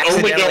then like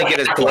only go get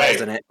his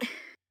balls in it.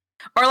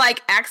 Or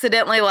like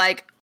accidentally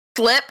like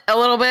flip a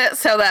little bit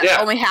so that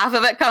only half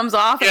of it comes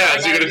off. Yeah,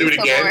 so you're going to do it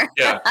again. More.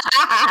 Yeah.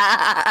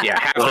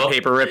 Half the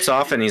paper rips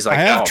off and he's like,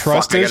 I have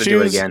trust issues. I gotta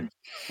do it again.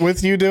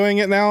 With you doing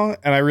it now,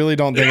 and I really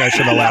don't think I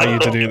should allow you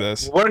to do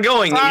this. We're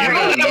going. You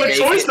don't have a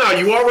choice now.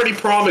 You already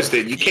promised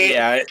it. You can't.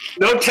 Yeah,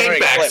 no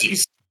take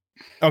backsies.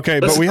 Okay,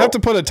 but we have to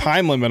put a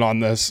time limit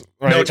on this,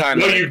 right? No time.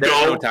 No, you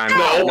don't.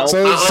 No.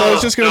 So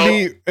it's just gonna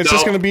be. It's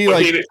just gonna be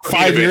like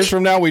 5 years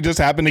from now. We just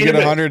happen to get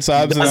 100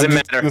 subs,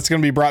 and it's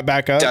gonna be brought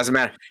back up. Doesn't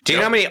matter. Do you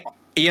know how many?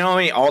 You know how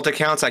many alt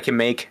accounts I can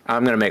make?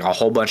 I'm gonna make a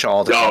whole bunch of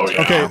alt accounts.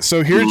 Okay,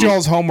 so here's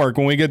y'all's homework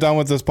when we get done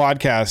with this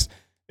podcast: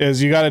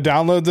 is you got to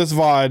download this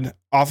VOD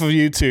off of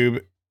YouTube.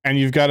 And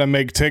you've got to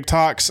make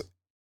TikToks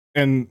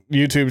and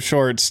YouTube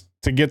shorts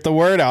to get the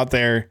word out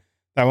there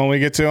that when we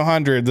get to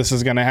 100, this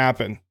is going to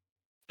happen.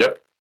 Yep.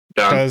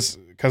 Because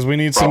we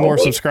need some more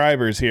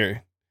subscribers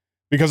here.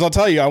 Because I'll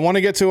tell you, I want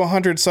to get to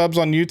 100 subs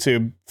on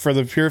YouTube for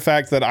the pure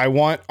fact that I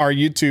want our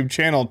YouTube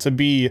channel to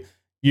be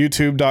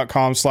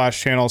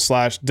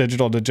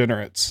youtube.com/channel/digital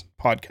degenerates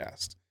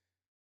podcast.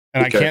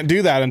 And I can't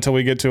do that until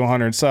we get to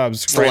 100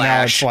 subs. Right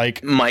now it's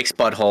like Mike's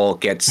butthole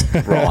gets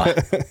raw.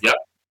 Yep.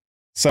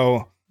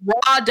 So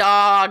raw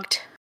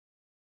dogged.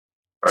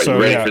 Are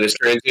you ready for this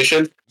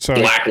transition?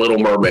 Black Little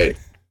Mermaid.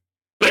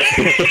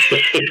 Ready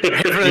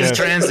for this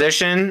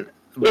transition?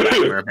 Black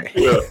Mermaid.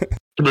 Yeah.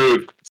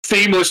 Smooth.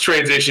 Seamless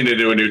transition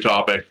into a new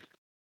topic.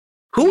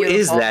 Who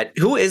is that?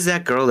 Who is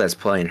that girl that's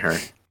playing her?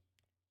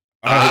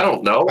 I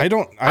don't know. I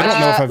don't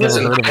know if I've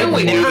ever heard of her.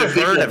 I've never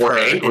heard of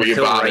her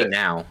until right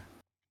now.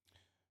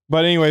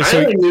 But anyway,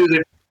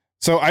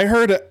 so I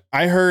heard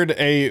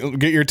a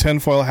get your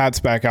tinfoil hats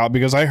back out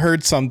because I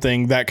heard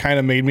something that kind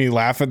of made me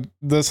laugh at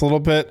this a little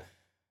bit.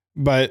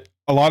 But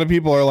a lot of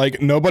people are like,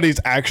 nobody's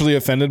actually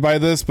offended by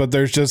this, but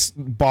there's just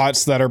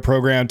bots that are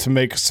programmed to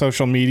make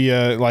social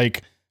media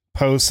like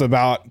posts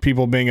about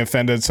people being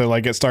offended. So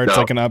like it starts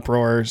like an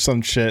uproar or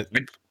some shit.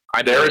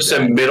 There is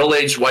some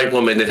middle-aged white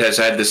woman that has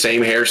had the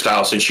same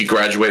hairstyle since she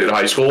graduated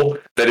high school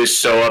that is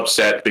so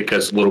upset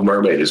because Little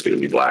Mermaid is going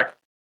to be black.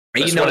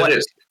 That's what it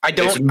is.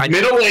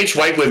 Middle-aged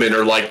white women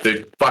are like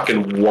the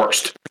fucking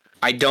worst.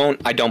 I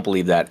don't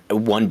believe that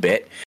one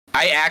bit.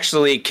 I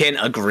actually can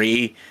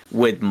agree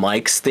with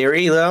Mike's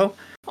theory though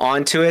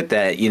onto it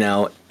that, you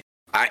know,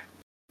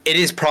 it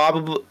is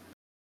probably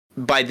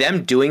by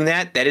them doing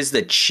that is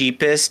the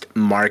cheapest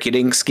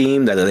marketing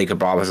scheme that they could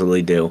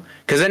possibly do.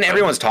 Because then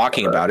everyone's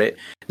talking about it.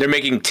 They're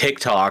making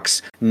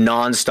TikToks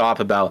nonstop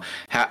about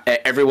how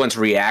everyone's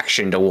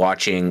reaction to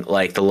watching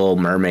like The Little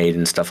Mermaid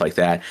and stuff like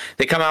that.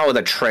 They come out with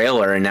a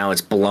trailer and now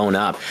it's blown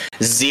up.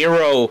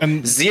 Zero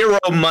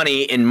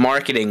money in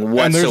marketing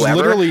whatsoever. And there's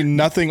literally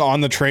nothing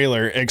on the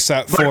trailer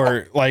except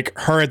for like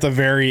her at the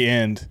very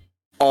end.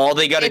 All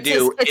they got to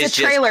do is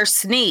a trailer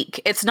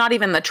sneak. It's not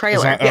even the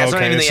trailer. It's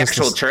not even the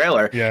actual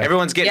trailer. Yeah.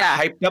 Everyone's getting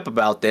hyped up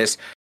about this,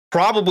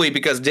 probably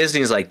because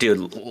Disney's like,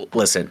 dude,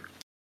 listen,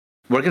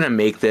 we're going to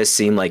make this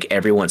seem like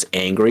everyone's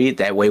angry.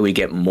 That way we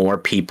get more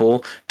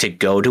people to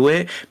go to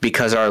it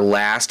because our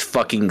last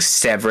fucking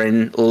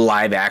 7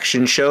 live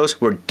action shows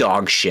were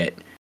dog shit.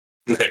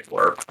 They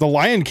were. The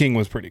Lion King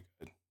was pretty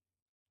good.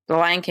 The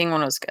Lion King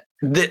one was good.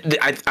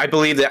 I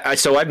believe that.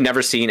 So I've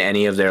never seen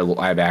any of their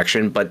live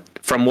action, but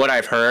from what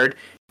I've heard,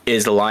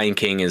 is The Lion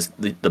King is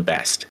the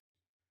best.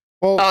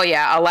 Well, oh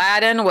yeah,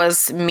 Aladdin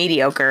was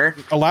mediocre.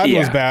 Aladdin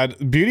was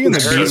bad. Beauty and the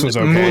Beast was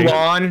okay.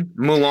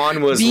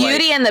 Mulan was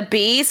Beauty and the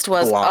Beast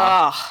was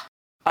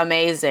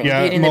amazing.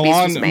 Yeah, Beauty and the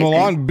Beast was amazing.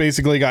 Mulan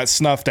basically got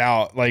snuffed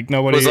out. Like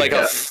nobody was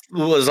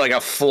like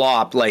a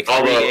flop. Like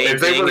although if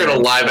they were going to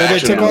live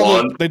action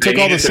Mulan, they took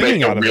all the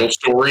singing out of it. Real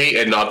story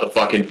and not the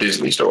fucking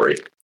Disney story.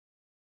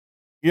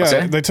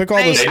 Yeah, they took all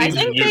the. I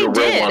think they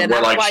did, and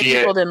that's why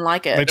people didn't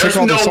like it. They took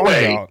all the songs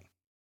out.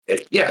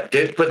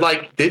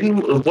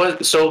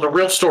 So the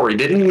real story,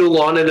 didn't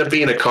Mulan end up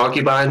being a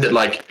concubine that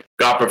like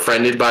got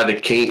befriended by the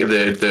king,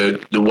 the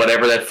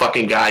whatever that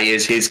fucking guy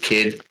is, his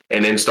kid,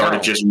 and then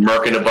started just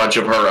murking a bunch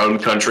of her own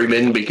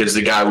countrymen because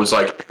the guy was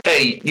like,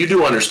 hey, you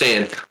do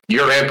understand,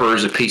 your emperor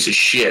is a piece of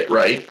shit,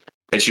 right?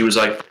 And she was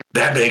like,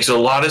 that makes a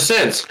lot of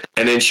sense.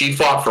 And then she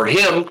fought for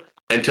him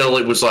until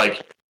it was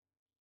like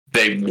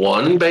they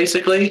won,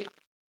 basically.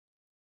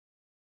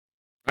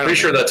 Pretty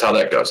sure that's how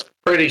that goes.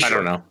 Pretty sure. I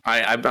don't know.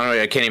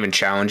 I can't even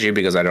challenge you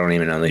because I don't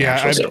even know the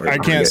actual story. I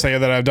can't say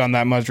that I've done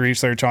that much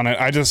research on it.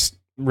 I just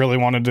really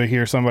wanted to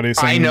hear somebody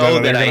saying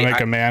that they're going to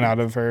make a man out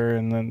of her,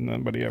 and then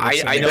nobody ever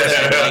said I know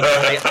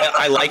that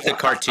I like the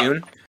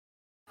cartoon.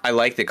 I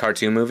like the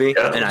cartoon movie,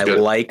 and I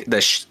like the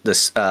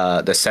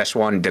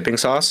Szechuan dipping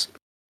sauce.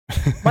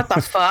 What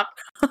the fuck?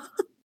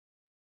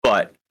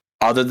 But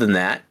other than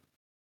that,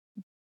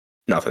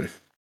 nothing.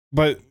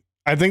 But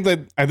I think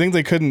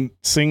they couldn't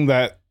sing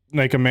that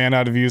 "Make a Man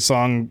Out of You"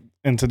 song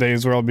in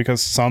today's world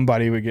because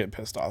somebody would get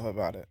pissed off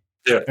about it.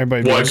 Yeah.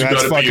 Everybody be like,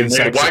 that's fucking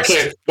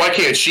sexist. Why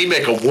can't she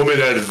make a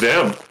woman out of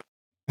them?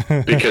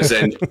 Because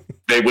then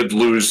they would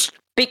lose.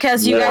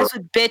 Because you guys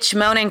would bitch,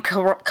 moan, and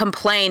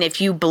complain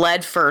if you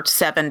bled for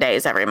 7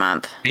 days every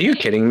month. Are you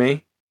kidding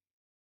me?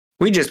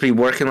 We'd just be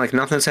working like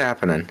nothing's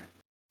happening.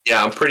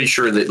 Yeah, I'm pretty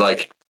sure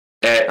that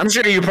I'm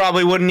sure you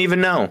probably wouldn't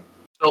even know.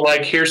 So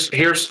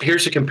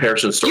here's a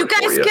comparison story. You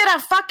guys get a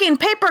fucking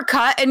paper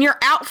cut and you're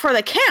out for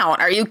the count.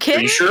 Are you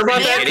kidding? Are you sure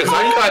about that? Because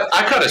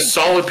I cut a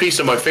solid piece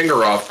of my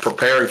finger off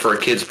preparing for a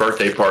kid's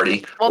birthday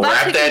party. Well,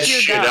 wrap that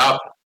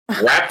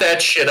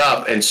shit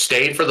up and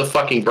stayed for the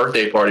fucking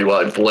birthday party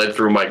while I bled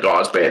through my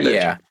gauze bandage.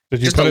 Yeah.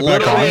 Did you put it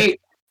back on?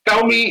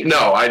 Tell me,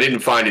 no, I didn't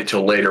find it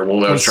till later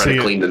when I was trying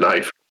to clean the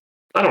knife.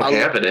 I don't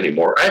have it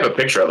anymore. I have a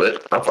picture of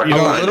it. A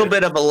little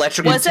bit of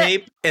electrical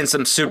tape and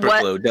some super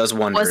glue does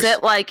wonders. Was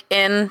it like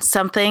in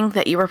something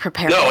that you were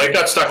preparing? No, it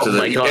got stuck to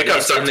the. It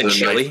got stuck to the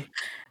chili.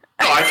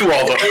 No, I threw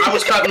all the. I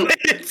was cutting.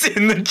 It's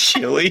in the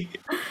chili.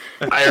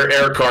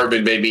 Eric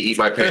Cartman made me eat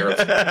my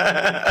parents.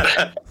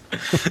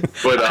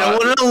 But, I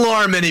don't want to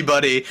alarm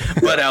anybody,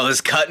 but I was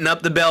cutting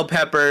up the bell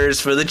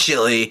peppers for the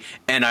chili,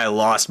 and I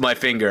lost my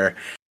finger.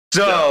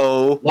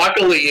 So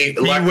luckily,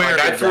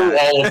 I threw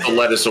all of the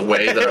lettuce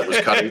away that I was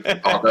cutting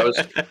on those.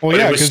 Well,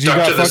 yeah, because you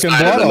got fucking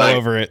blood all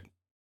over it.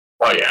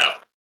 Oh yeah,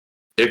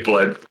 it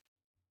bled.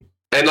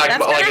 And like a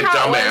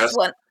dumbass.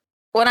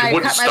 When I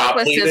cut my lip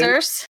with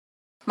scissors,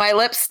 my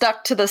lip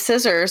stuck to the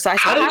scissors. I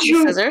still have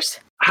the scissors.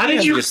 How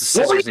did you?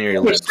 Scissors near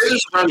your lips?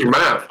 Scissors around your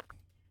mouth.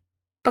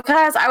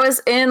 Because I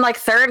was in like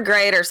 3rd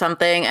grade or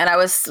something, and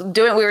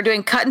we were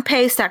doing cut and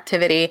paste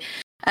activity.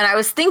 And I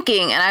was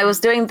thinking, and I was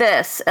doing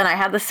this, and I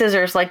had the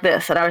scissors like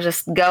this, and I was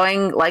just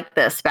going like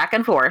this, back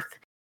and forth.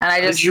 And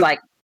I just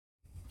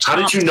How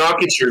did you not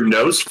get your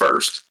nose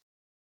first?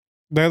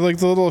 They're like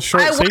the little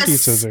short safety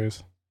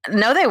scissors.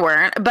 No, they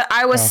weren't. But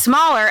I was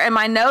smaller, and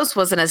my nose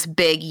wasn't as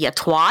big, you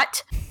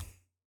twat.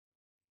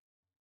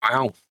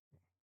 Wow.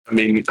 I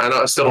mean,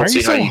 I still don't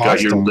see how you got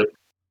your lip.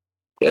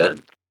 Yeah.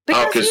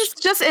 Because he's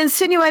just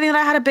insinuating that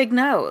I had a big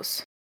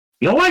nose.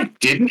 No, I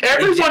didn't.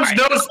 Everyone's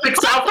nose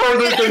sticks out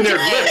further than their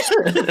lips.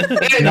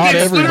 Not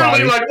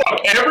everybody. Like,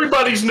 look,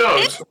 everybody's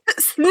nose.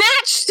 It's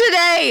snatched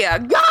today.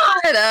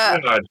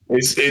 God.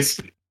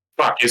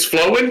 Is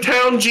Flo in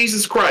town?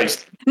 Jesus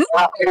Christ. No.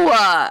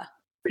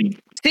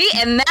 See,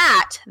 and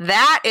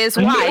that is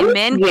why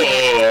men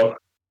can't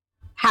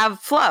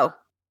have flow.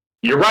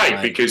 You're right,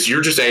 because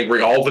you're just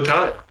angry all the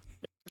time.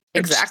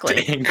 Exactly.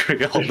 Just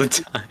angry all the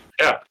time.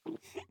 Yeah.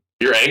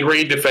 You're angry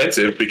and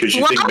defensive because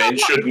you think men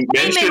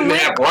shouldn't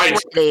have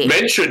rights.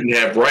 Men shouldn't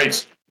have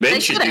rights.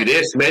 Men should do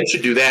this. Men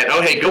should do that.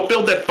 Oh, hey, go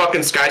build that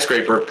fucking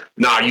skyscraper.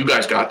 Nah, you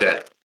guys got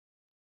that.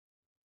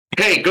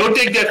 Hey, go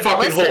dig that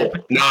fucking hole.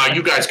 Nah,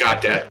 you guys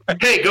got that.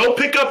 Hey, go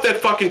pick up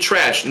that fucking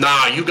trash.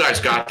 Nah, you guys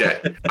got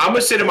that. I'm going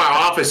to sit in my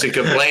office and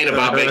complain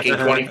about making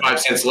 25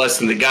 cents less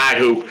than the guy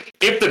who,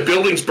 if the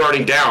building's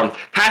burning down,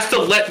 has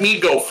to let me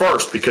go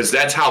first because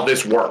that's how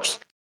this works.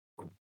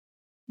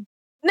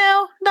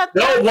 No, not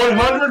that.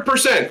 No,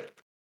 100%.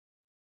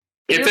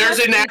 If there's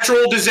a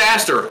natural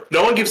disaster,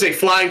 no one gives a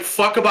flying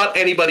fuck about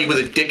anybody with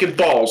a dick and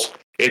balls.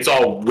 It's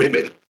all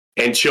women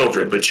and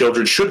children, but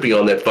children should be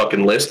on that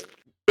fucking list.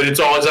 But it's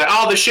always like,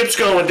 oh, the ship's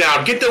going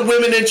down. Get the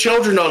women and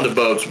children on the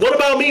boats. What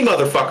about me,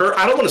 motherfucker?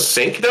 I don't want to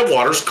sink. That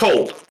water's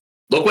cold.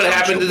 Look what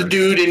happened to the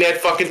dude in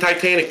that fucking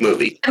Titanic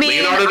movie.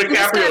 Leonardo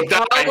DiCaprio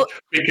died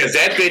because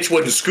that bitch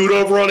wouldn't scoot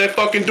over on that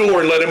fucking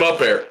door and let him up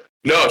there.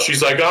 No,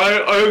 she's like,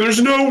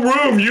 there's no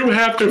room. You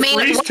have to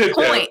freeze to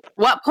death.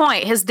 What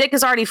point? His dick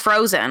is already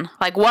frozen.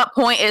 Like, what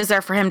point is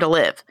there for him to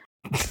live?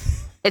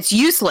 It's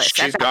useless.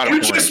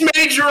 You just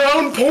made your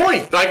own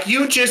point. Like,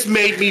 you just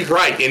made me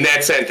right in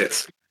that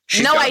sentence.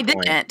 No, I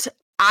didn't.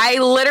 I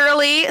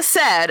literally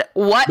said,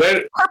 what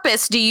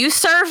purpose do you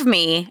serve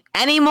me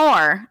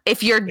anymore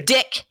if your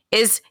dick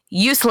is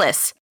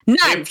useless?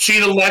 None. If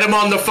she'd have let him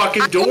on the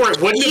fucking door,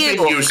 it wouldn't have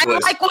been useless. I'm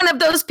like one of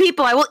those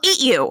people. I will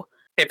eat you.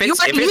 You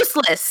are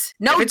useless.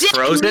 No dick,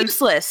 frozen,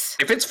 useless.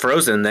 If it's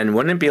frozen, then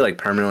wouldn't it be like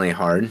permanently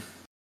hard?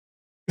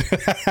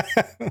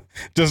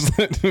 Just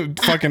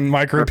fucking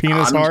micro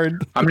penis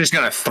hard. I'm just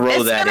gonna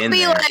throw that in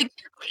there. Like,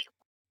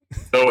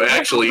 No,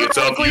 actually, it's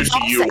of use to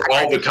you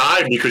all the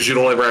time because you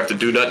don't ever have to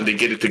do nothing to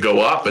get it to go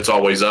up. It's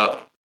always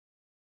up.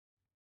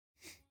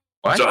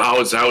 What? So how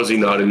is he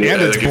not in the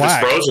and it's like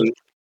black. If it's frozen?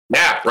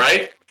 Yeah,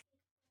 right?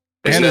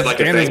 Isn't that like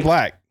a thing? It's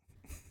black.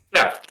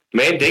 Yeah.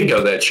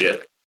 Mandingo that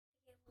shit.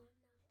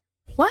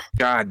 What?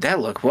 God, that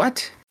look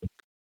what?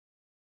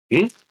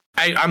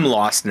 I'm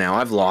lost now.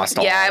 I've lost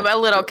all. Yeah, I'm a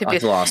little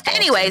confused.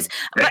 Anyways,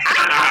 but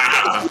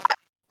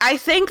I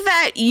think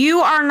that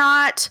you are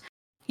not,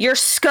 your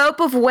scope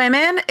of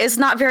women is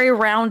not very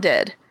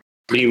rounded.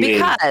 What do you mean?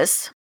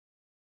 Because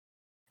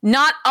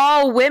not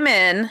all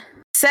women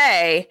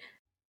say,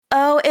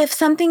 oh, if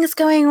something is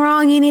going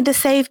wrong, you need to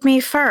save me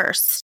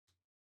first.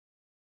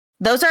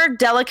 Those are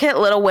delicate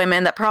little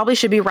women that probably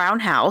should be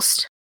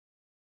roundhoused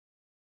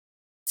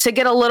to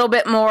get a little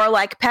bit more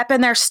like pep in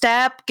their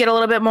step, get a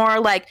little bit more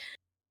like.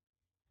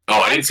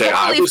 Oh, I didn't say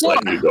I was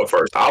letting you go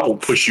first. I will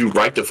push you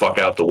right the fuck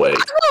out the way.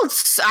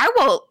 I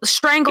will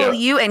strangle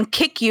you and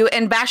kick you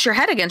and bash your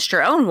head against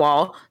your own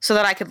wall so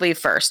that I could leave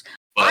first.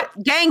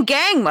 Gang,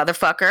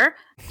 motherfucker.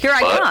 Here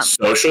I come.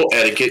 Social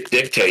etiquette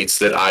dictates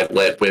that I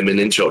let women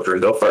and children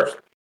go first.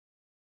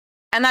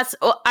 And that's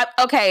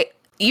okay.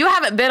 You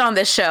haven't been on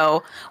this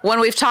show when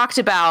we've talked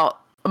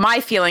about my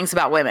feelings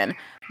about women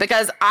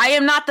because I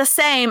am not the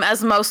same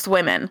as most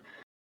women.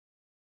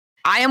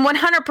 I am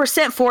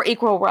 100% for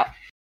equal rights.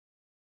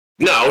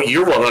 No,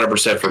 you're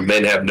 100% for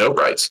men have no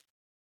rights.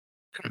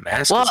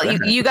 Well,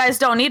 you guys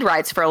don't need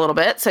rights for a little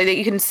bit so that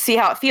you can see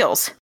how it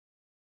feels.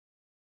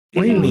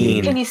 What do you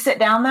mean? Can you sit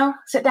down though?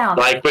 Sit down.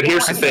 But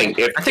here's the thing: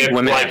 I think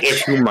women have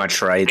too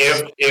much rights.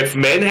 If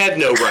men had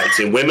no rights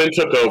and women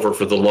took over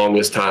for the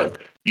longest time,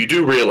 you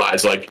do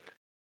realize,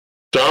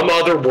 some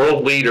other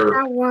world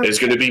leader is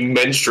going to be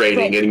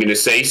menstruating and going to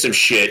say some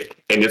shit,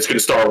 and it's going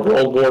to start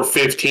World War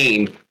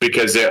 15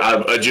 because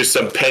just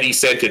some petty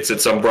sentence that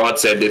some broad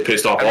said that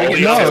pissed off all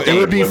the other. No, it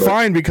would be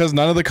fine because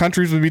none of the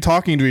countries would be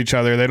talking to each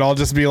other. They'd all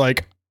just be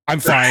like, "I'm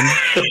fine."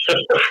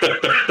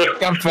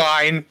 I'm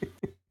fine.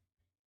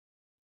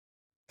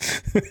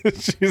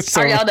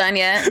 Are y'all done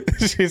yet?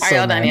 Are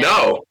y'all done yet?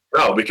 No,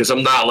 because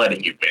I'm not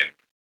letting you win.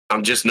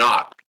 I'm just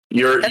not.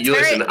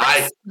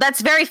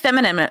 That's very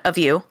feminine of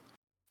you.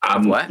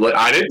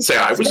 I didn't say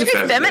I was a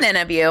feminine. Feminine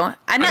of you.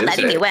 I'm not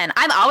letting you win.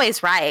 I'm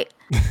always right.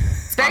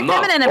 It's very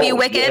feminine of you,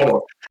 Wicked.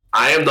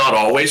 I am not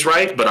always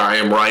right, but I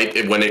am right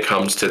when it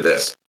comes to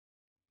this.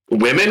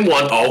 Women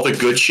want all the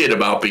good shit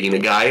about being a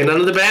guy and none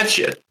of the bad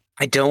shit.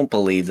 I don't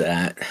believe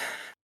that.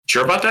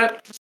 Sure about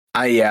that?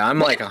 Yeah, I'm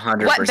like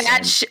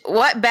 100%.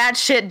 What bad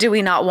shit do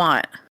we not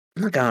want?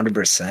 I'm like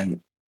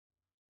 100%.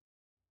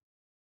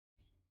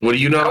 What are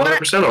you not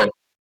 100% on?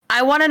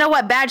 I want to know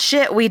what bad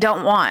shit we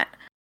don't want.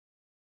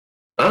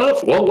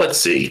 Well, let's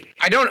see.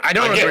 I don't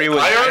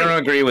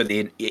agree with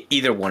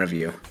either one of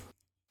you.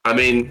 I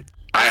mean,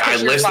 I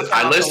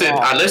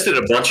listed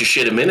a bunch of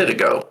shit a minute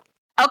ago.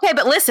 Okay,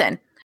 but listen.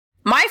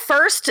 My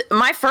first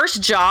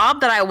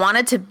job that I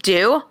wanted to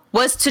do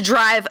was to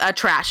drive a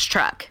trash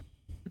truck.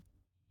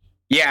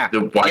 Yeah.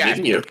 Why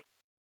didn't you?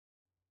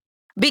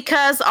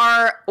 Because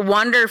our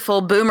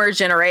wonderful boomer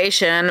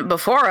generation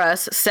before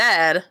us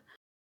said,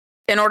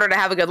 in order to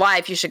have a good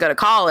life, you should go to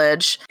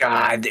college.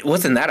 God,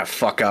 wasn't that a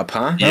fuck up,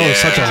 huh? That was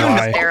such a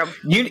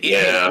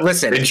lie.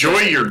 Listen. Enjoy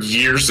your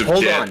years of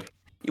Hold debt. on.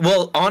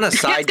 Well, on a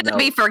side it's gonna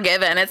be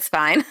forgiven. It's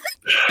fine.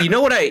 Yeah,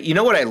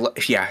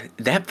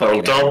 that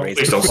fucking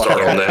please don't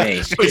start on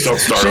that. Please don't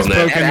start on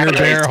that. Poking your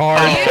bare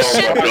heart.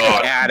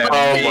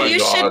 You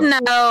should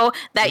know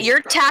that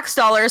your tax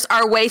dollars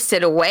are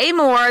wasted way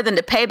more than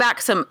to pay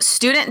back some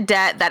student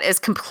debt that is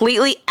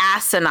completely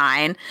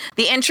asinine.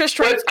 The interest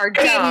rates are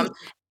dumb.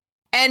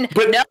 And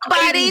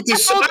nobody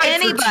told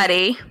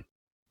anybody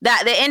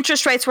that the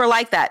interest rates were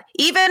like that.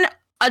 Even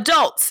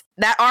adults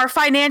that are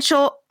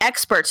financial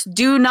experts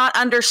do not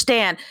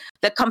understand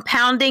the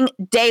compounding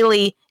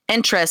daily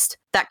interest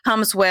that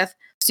comes with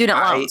student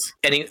loans.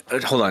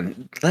 Hold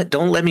on.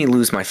 Don't let me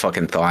lose my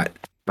fucking thought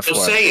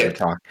before I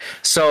talk.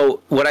 So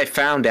what I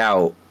found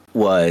out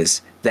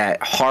was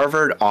that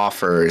Harvard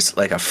offers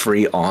like a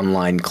free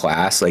online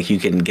class. Like you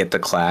can get the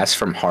class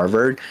from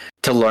Harvard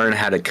to learn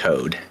how to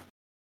code.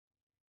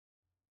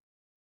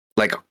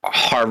 Like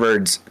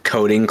Harvard's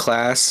coding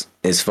class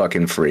is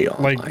fucking free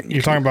online. Like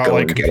you're talking about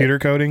like computer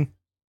coding?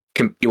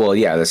 Well,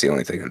 yeah, that's the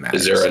only thing that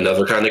matters. Is there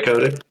another kind of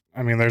coding?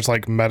 I mean, there's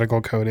like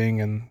medical coding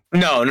and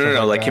no,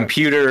 like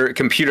computer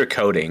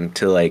coding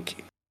to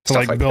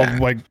build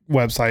like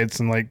websites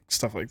and like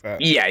stuff like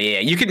that. Yeah,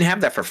 you can have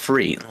that for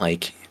free.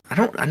 Like I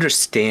don't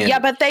understand. Yeah,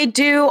 but they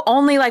do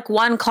only like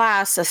one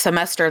class a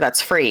semester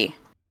that's free.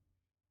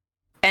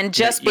 And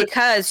just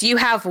because you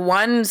have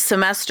one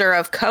semester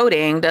of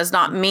coding does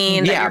not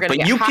mean that you're going to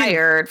get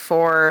hired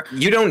for.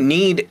 You don't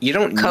need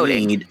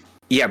coding.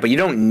 But you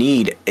don't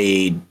need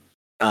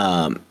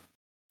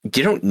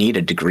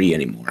a degree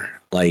anymore.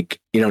 Like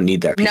you don't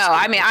need that. No,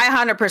 I mean I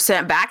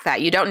 100% back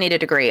that. You don't need a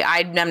degree.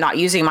 I'm not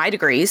using my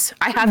degrees.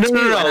 I have two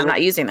and I'm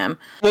not using them.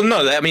 Well,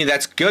 no, I mean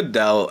that's good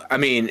though. I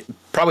mean,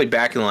 probably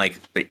back in like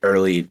the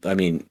early,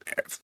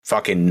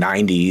 fucking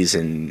 90s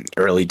and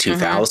early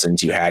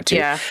 2000s you had to.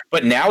 Yeah.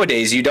 But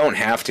nowadays you don't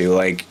have to.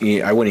 Like,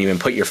 I wouldn't even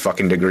put your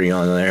fucking degree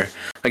on there.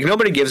 Like,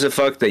 nobody gives a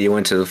fuck that you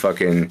went to the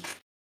fucking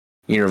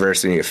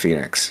University of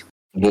Phoenix.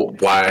 Well,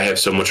 why I have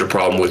so much a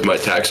problem with my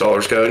tax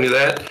dollars going to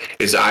that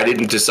is I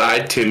didn't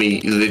decide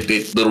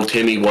little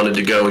Timmy wanted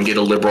to go and get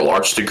a liberal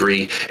arts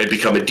degree and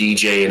become a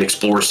DJ and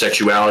explore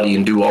sexuality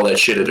and do all that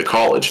shit at a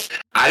college.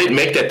 I didn't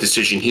make that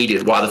decision. He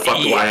did. Why the fuck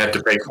do I have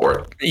to pay for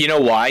it? You know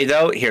why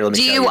though? Here, let me.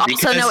 Do you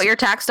also know what your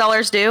tax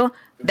dollars do?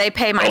 They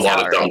pay my salary. A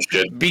lot of dumb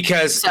shit.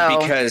 Because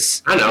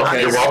I know.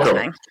 You're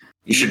welcome.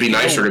 You should be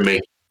nicer to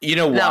me. You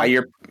know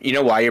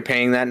why you're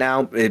paying that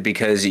now?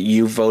 Because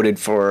you voted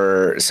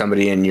for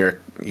somebody in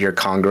your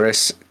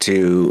Congress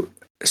to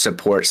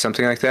support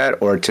something like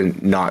that, or to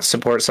not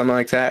support something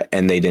like that,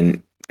 and they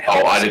didn't.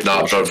 I did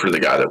not vote for the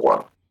guy that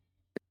won.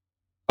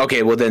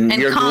 Okay, well then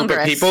your group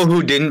of people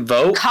who didn't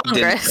vote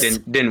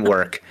didn't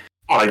work.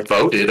 I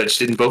voted. I just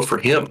didn't vote for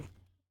him.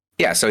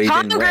 Yeah, so he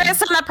didn't win.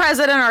 Congress and the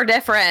president are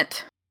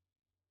different.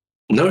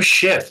 No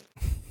shit.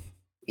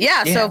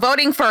 Yeah, so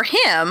voting for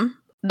him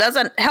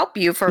doesn't help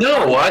you for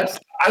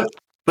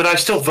but I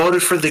still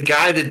voted for the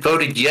guy that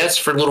voted yes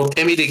for little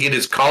Timmy to get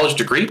his college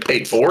degree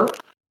paid for.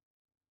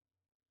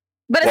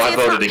 But it's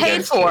not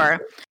paid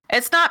for.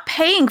 It's not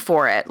paying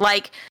for it.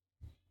 Like,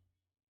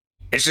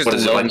 it's just a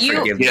loan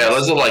forgiveness. Yeah,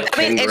 was it like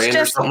 10 grand it's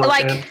just or something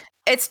like that?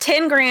 It's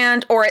 10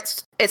 grand, or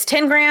it's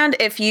 10 grand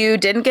if you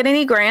didn't get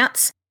any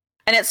grants,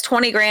 and it's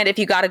 20 grand if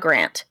you got a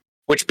grant.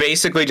 Which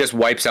basically just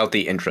wipes out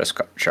the interest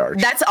charge.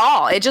 That's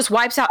all. It just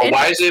wipes out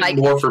interest. Why is it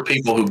more for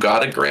people who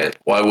got a grant?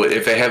 Why would,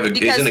 if they have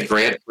isn't a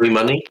grant free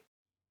money?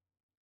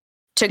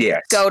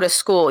 To go to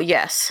school,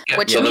 yes. Yeah,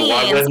 which so means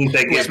why wouldn't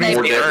they give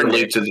more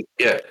definitely to the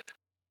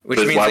Which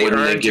means why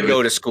wouldn't they give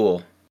go to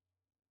school?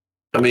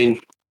 I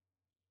mean,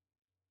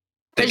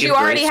 because you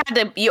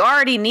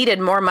already needed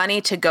more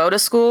money to go to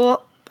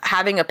school.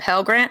 Having a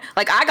Pell Grant,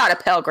 like I got a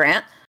Pell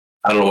Grant.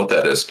 I don't know what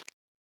that is.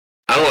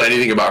 I don't know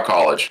anything about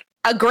college.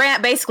 A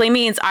grant basically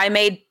means I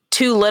made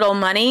too little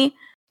money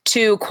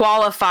to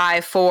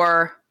qualify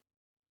for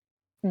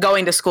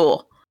going to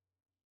school.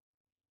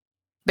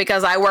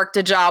 Because I worked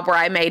a job where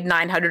I made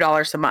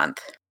 $900 a month.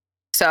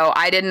 So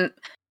I didn't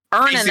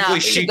earn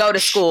enough to go to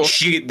school.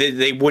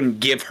 They wouldn't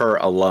give her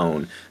a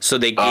loan. So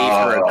they gave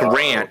her a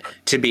grant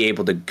to be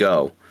able to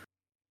go.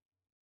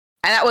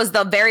 And that was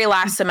the very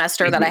last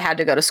semester that I had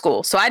to go to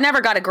school. So I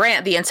never got a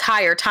grant the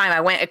entire time I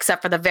went,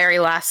 except for the very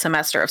last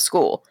semester of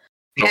school.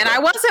 Okay. And I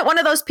wasn't one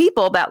of those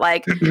people that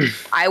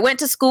I went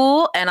to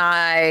school and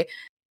I,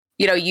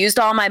 used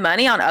all my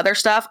money on other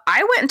stuff.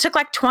 I went and took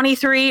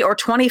 23 or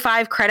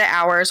 25 credit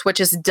hours, which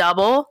is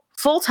double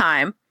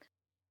full-time.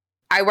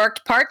 I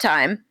worked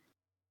part-time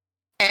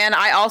and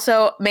I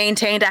also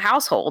maintained a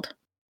household.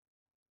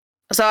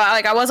 So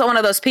I wasn't one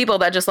of those people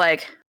that just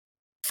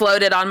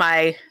floated on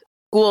my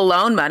school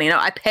loan money.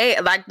 I pay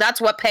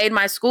that's what paid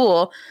my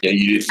school. Yeah,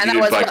 you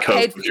didn't buy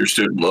Coke with your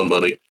student loan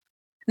money.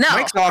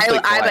 No,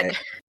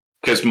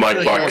 because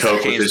Mike bought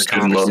Coke with his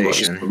student loan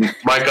money.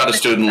 Mike got a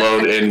student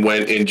loan and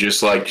went in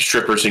just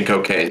strippers and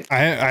cocaine.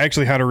 I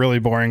actually had a really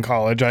boring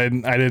college. I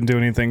didn't do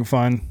anything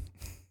fun.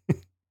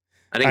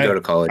 I didn't go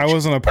to college. I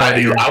wasn't a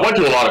partier. I went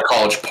to a lot of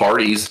college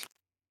parties,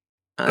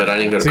 but I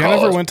didn't go to college.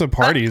 I never went to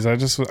parties. I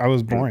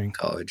was boring.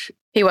 College.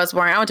 He was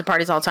boring. I went to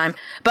parties all the time.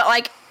 But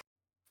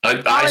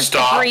I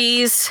stopped.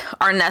 Degrees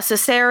are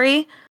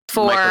necessary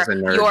for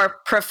your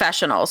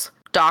professionals,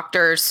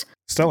 doctors.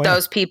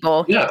 Those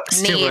people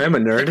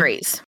need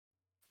degrees.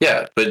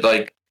 Yeah, but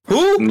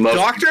who?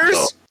 Doctors?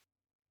 No.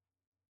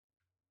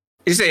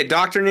 You say a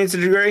doctor needs a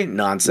degree?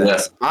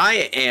 Nonsense.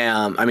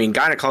 Yeah.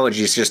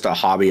 Gynecology is just a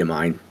hobby of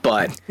mine,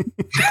 but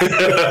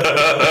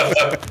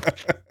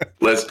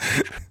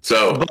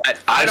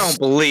I don't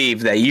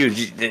believe that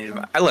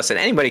listen,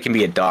 anybody can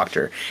be a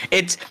doctor.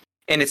 It's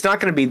not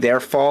going to be their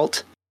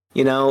fault.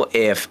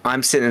 If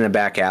I'm sitting in a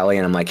back alley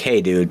and I'm like,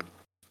 hey, dude,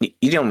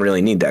 you don't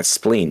really need that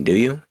spleen, do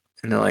you?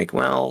 And they're like,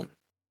 well,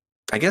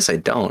 I guess I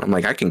don't. I'm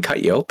like, I can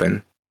cut you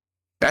open.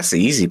 That's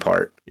the easy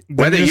part.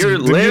 Whether your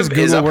live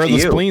is up to you.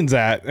 Where the spleen's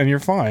at, and you're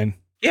fine.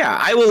 Yeah,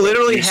 I will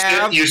literally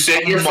you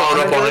set your phone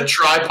up on a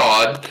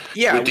tripod.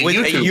 Yeah, with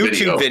a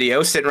YouTube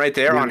video sitting right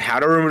there on how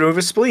to remove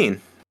a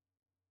spleen.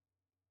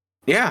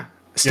 Yeah.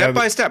 Step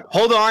by step.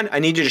 Hold on. I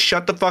need you to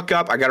shut the fuck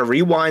up. I got to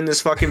rewind this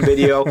fucking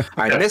video.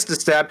 I missed a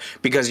step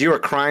because you were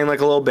crying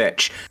like a little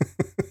bitch.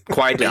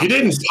 Quiet down. You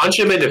didn't punch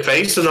him in the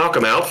face to knock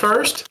him out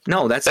first?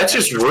 No, that's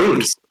just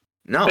rude.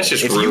 No, that's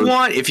just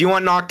rude. If you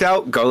want knocked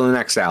out, go to the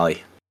next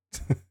alley.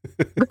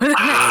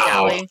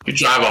 Wow. You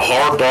drive a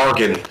hard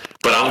bargain,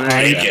 but I'll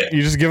take it.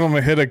 You just give them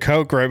a hit of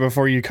Coke right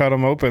before you cut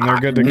them open. They're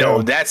good to go.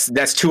 No, that's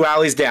 2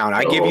 alleys down.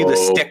 I give you the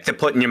stick to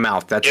put in your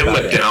mouth. That's give him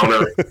a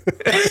downer.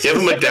 Give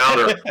him a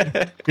downer.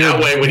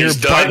 That way, when he's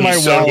done,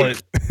 he's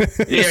wallet.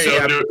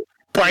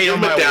 Bite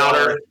him a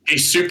downer.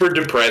 He's super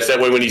depressed. That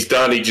way, when he's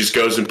done, he just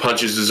goes and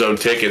punches his own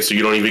ticket, so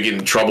you don't even get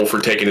in trouble for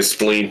taking his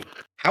spleen.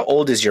 How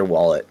old is your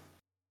wallet?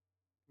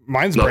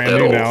 Mine's brand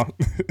new now.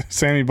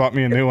 Sammy bought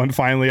me a new one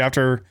finally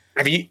after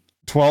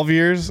 12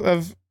 years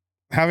of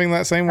having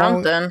that same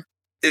wallet? Something.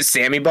 If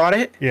Sammy bought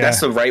it, Yeah. that's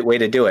the right way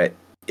to do it.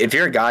 If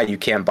you're a guy, you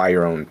can't buy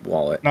your own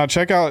wallet. Now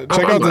check out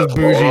this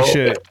bougie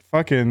shit.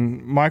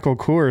 Fucking Michael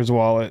Kors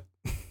wallet.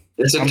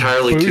 It's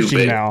entirely too bougie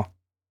big. now.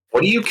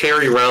 What do you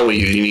carry around with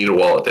you? You need a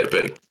wallet that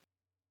big.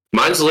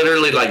 Mine's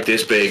literally like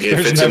this big. It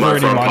There's fits in never my any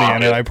front money pocket.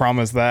 in it. I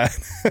promise that.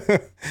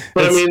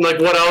 But I mean, like,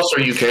 what else are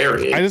you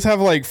carrying? I just have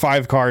like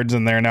 5 cards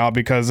in there now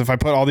because if I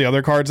put all the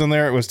other cards in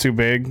there, it was too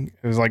big.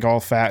 It was like all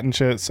fat and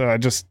shit. So I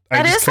just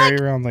carry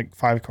around like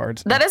 5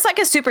 cards. That is like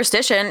a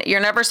superstition. You're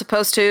never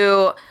supposed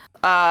to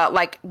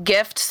like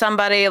gift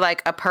somebody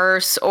like a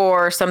purse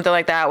or something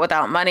like that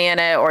without money in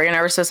it, or you're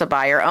never supposed to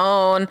buy your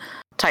own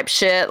type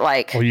shit.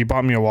 Like, Well, you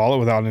bought me a wallet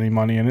without any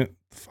money in it.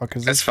 The fuck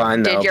is That's this?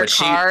 fine though. did your but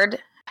card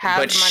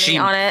have money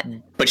on it?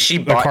 But she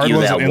The bought card you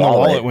wasn't that in the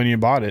wallet wallet. when you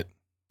bought it.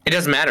 It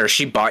doesn't matter.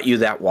 She bought you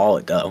that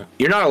wallet though.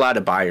 You're not allowed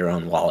to buy your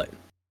own wallet.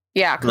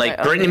 Yeah. 'cause Like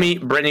I-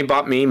 Brittany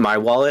bought me my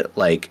wallet.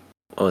 Like,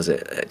 what was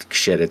it?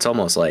 Shit, it's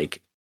almost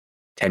like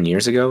 10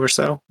 years ago or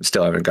so.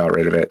 Still haven't got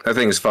rid of it. That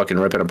thing is fucking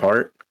ripping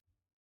apart.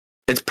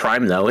 It's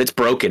prime though. It's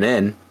broken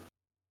in.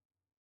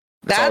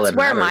 all That's that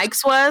where matters.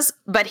 Mike's was,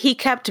 but he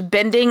kept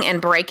bending and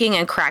breaking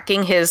and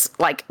cracking his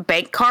like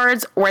bank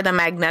cards where the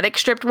magnetic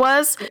strip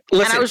was. And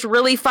Listen. I was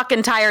really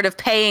fucking tired of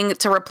paying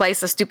to replace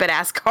the stupid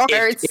ass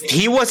cards. If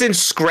he wasn't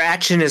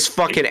scratching his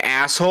fucking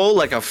asshole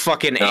like a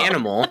fucking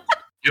animal,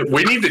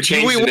 We need to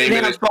change We the name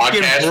wouldn't of this have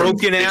fucking podcast from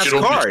broken-ass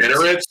Digital cards.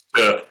 Degenerates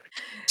to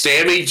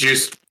Sammy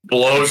just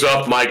blows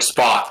up Mike's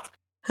spot.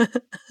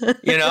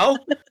 you know?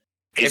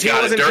 He's If he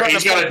got, wasn't trying to a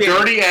fucking-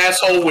 dirty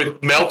asshole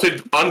with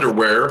melted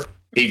underwear.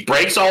 He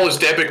breaks all his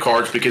debit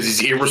cards because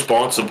he's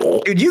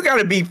irresponsible. Dude, you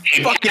gotta be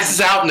He fucking,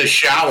 passes out in the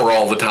shower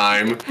all the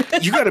time.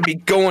 you gotta be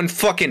going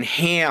fucking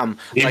ham.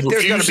 He Like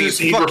there's gotta be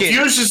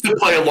refuses to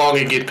play along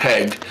and get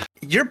pegged.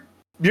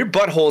 your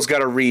butthole's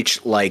gotta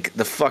reach like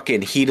the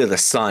fucking heat of the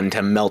sun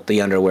to melt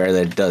the underwear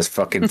that it does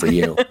fucking for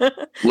you.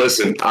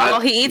 Listen, Well,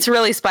 he eats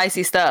really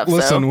spicy stuff.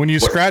 Listen, so. when you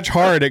scratch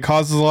hard, it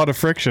causes a lot of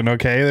friction.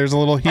 Okay, there's a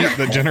little heat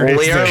that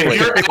generates there. if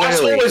your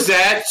Clearly.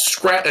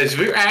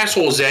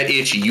 asshole is that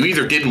itchy, you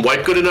either didn't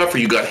wipe good enough or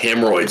you got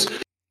hemorrhoids.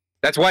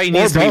 That's why he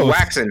needs Or to be both.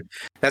 waxing.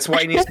 That's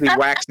why he needs to be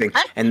waxing.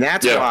 And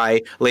that's Yeah.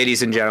 why,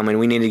 ladies and gentlemen,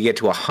 we need to get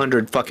to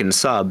 100 fucking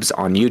subs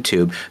on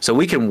YouTube so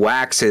we can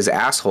wax his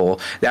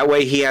asshole. That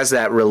way he has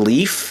that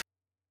relief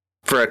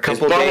for a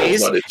couple butthole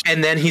days, flooded.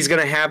 and then he's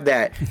gonna have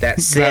that That hair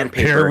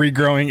sandpaper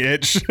regrowing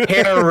itch.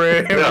 hair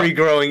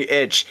regrowing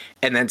itch,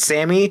 and then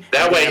Sammy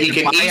That way he have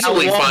to can buy at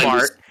easily find Walmart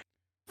his-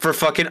 for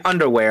fucking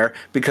underwear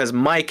because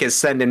Mike is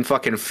sending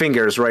fucking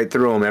fingers right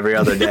through him every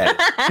other day.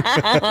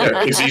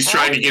 Because he's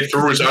trying to get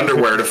through his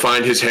underwear to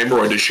find his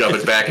hemorrhoid to shove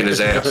it back in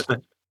his ass.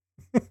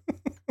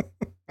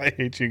 I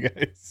hate you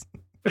guys.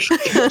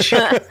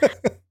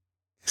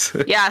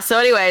 Yeah, so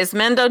anyways,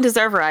 men don't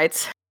deserve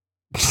rights.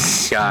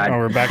 God, Oh,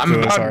 we're back to I'm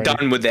this about already.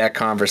 done with that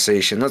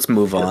conversation. Let's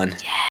move on.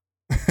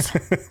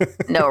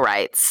 No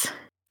rights.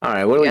 All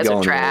right, what are You we guys are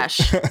going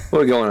trash. with? What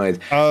are we going with?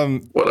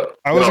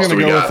 I was else gonna do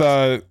we go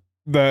got?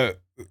 with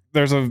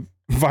there's a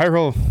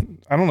viral.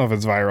 I don't know if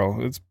it's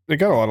viral. It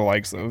got a lot of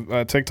likes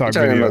though. TikTok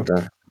Talking video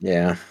about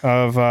yeah.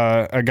 of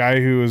a guy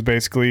who was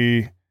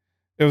basically,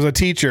 it was a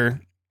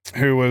teacher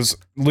who was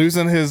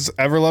losing his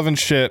ever loving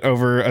shit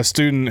over a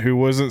student who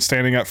wasn't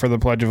standing up for the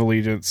Pledge of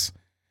Allegiance,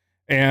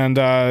 and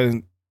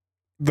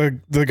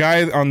the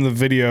guy on the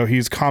video,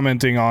 he's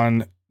commenting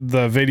on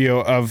the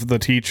video of the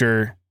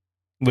teacher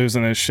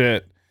losing his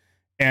shit,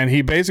 and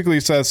he basically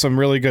says some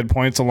really good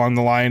points along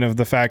the line of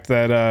the fact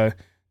that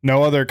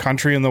no other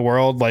country in the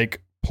world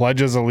like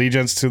pledges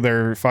allegiance to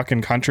their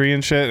fucking country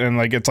and shit, and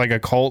like it's like a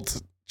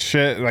cult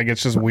shit, like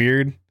it's just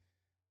weird.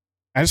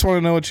 I just want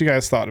to know what you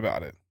guys thought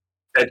about it.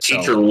 That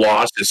teacher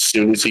lost as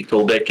soon as he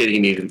told that kid he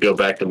needed to go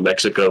back to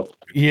Mexico.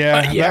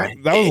 Yeah, that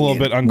was a little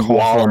bit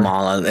uncalled for.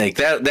 Guatemala, like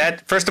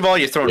that. First of all,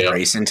 you're throwing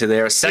race into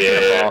there.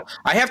 Second of all,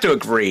 I have to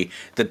agree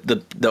that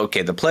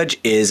the pledge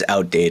is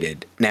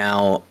outdated.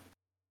 Now,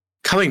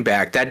 coming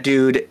back, that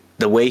dude,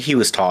 the way he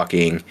was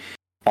talking,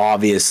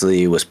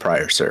 obviously was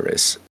prior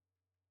service,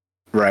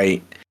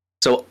 right?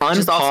 So Which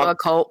is also a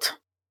cult.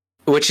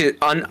 which is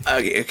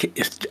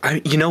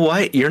you know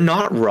what? You're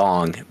not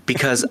wrong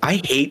because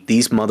I hate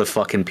these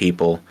motherfucking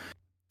people.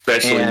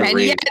 Especially And- the And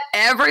Marine. yet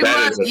every That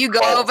month is a you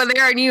go cult. over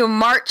there and you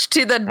march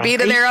to the beat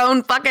of their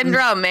own fucking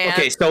drum, man.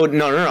 Okay, so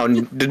no.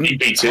 He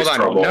beats his Hold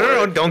drum on.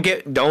 No.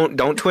 already.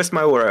 Don't twist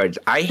my words.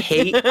 I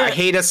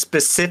hate a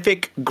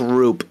specific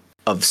group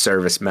of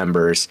service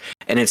members,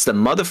 and it's the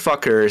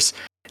motherfuckers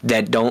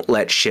that don't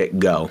let shit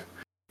go.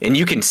 And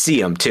you can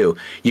see them too.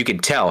 You can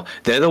tell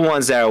they're the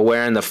ones that are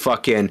wearing the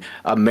fucking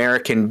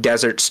American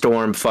Desert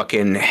Storm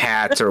fucking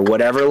hats or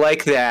whatever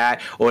like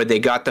that, or they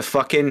got the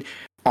fucking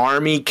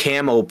army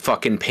camo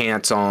fucking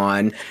pants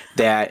on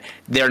that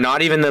they're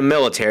not even the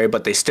military,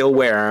 but they still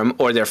wear them,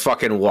 or they're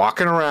fucking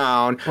walking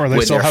around, Or they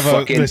with still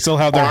their they still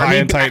have their army high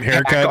and tight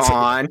backpack haircuts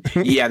on.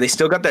 Yeah, they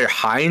still got their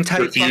high and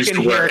tight Refuse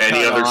fucking to wear haircut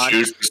any other on.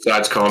 shoes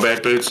besides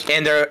combat boots.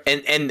 And they're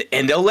and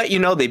they'll let you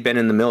know they've been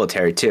in the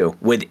military too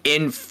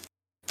within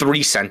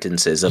 3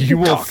 sentences of you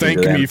will thank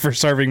me for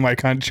serving my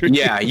country.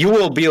 Yeah, you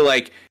will be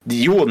like,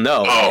 you will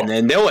know, and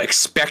then they'll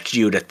expect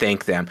you to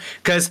thank them.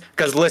 Because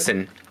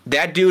listen,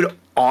 that dude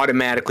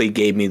automatically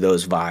gave me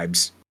those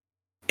vibes,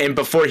 and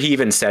before he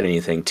even said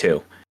anything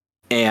too.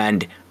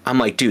 And I'm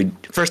like, dude,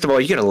 first of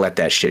all, you gotta let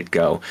that shit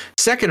go.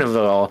 Second of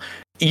all,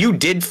 you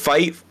did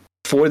fight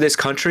for this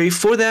country,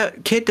 for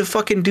that kid to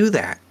fucking do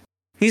that.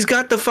 He's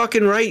got the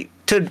fucking right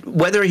to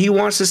whether he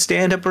wants to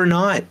stand up or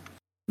not.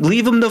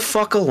 Leave him the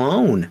fuck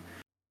alone.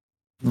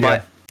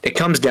 But it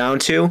comes down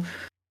to,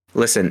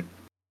 listen,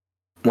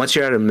 once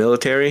you're out of the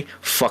military,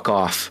 fuck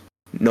off.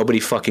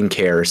 Nobody fucking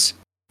cares.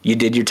 You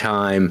did your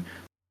time.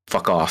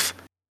 Fuck off.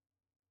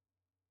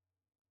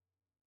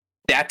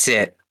 That's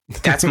it.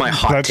 That's my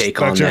hot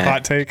take on that. That's your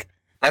hot take?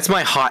 That's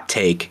my hot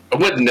take. I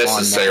wouldn't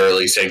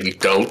necessarily say you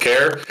don't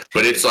care,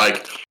 but it's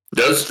like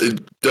those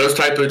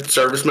type of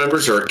service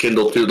members are akin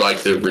to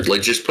like the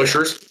religious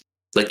pushers.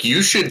 Like,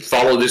 you should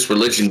follow this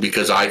religion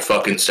because I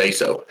fucking say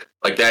so.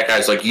 Like, that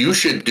guy's like, you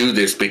should do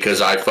this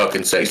because I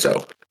fucking say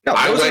so. No,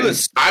 I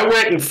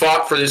went and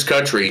fought for this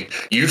country.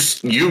 You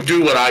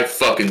do what I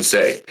fucking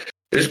say.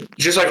 It's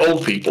just like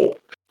old people.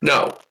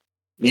 No.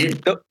 Those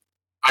are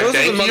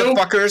the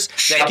motherfuckers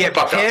that get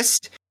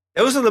pissed.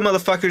 Those are the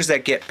motherfuckers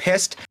that get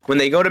pissed when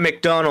they go to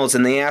McDonald's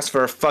and they ask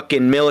for a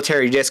fucking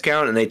military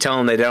discount and they tell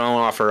them they don't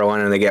offer one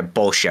and they get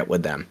bullshit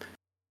with them.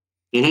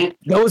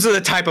 Mm-hmm. Those are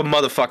the type of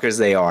motherfuckers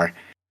they are.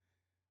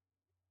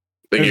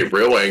 They get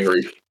real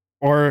angry.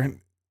 Or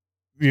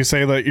you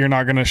say that you're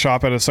not going to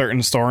shop at a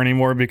certain store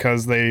anymore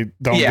because they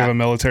don't give a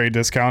military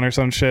discount or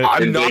some shit.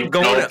 I'm not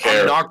going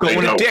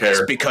to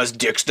Dick's because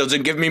Dick's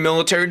doesn't give me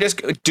military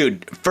discount.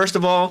 Dude, first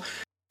of all,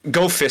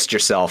 go fist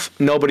yourself.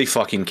 Nobody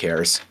fucking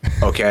cares.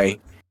 Okay?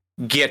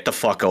 Get the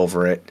fuck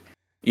over it.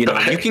 You know,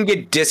 you can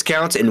get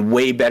discounts in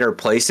way better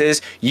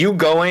places. You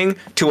going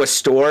to a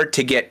store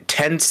to get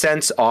 10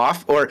 cents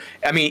off, or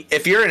I mean,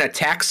 if you're in a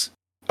tax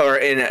or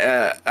in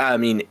a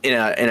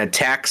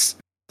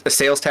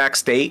sales tax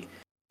state,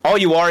 all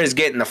you are is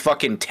getting the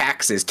fucking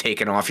taxes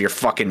taken off your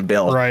fucking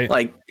bill. Right.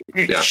 Like,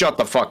 shut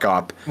the fuck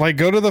up. Like,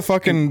 go to the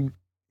fucking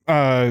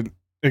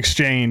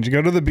exchange.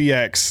 Go to the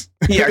BX.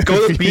 Yeah,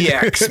 go to the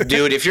BX,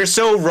 dude. If you're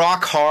so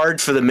rock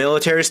hard for the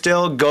military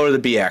still, go to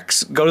the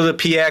BX. Go to the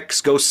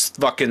PX. Go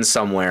fucking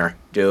somewhere,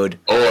 dude.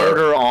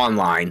 Order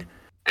online.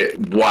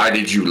 Why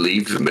did you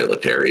leave the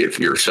military if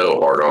you're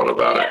so hard on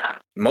about it?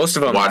 Most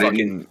of them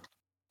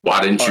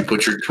Why didn't you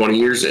put your 20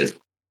 years in?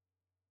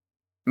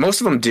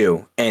 Most of them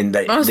do, and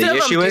the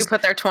issue is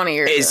put their 20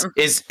 years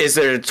is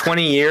there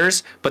 20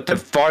 years, but the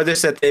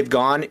farthest that they've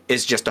gone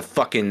is just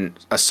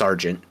a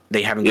sergeant.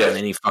 They haven't gone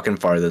any fucking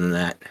farther than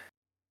that.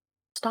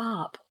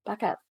 Stop.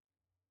 Back up.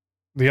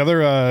 The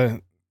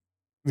other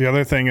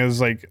thing is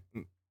like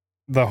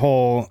the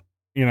whole,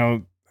 you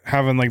know,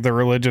 having like the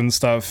religion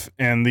stuff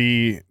and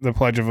the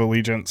Pledge of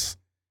Allegiance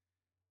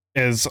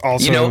is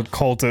also, you know,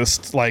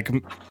 cultist. Like,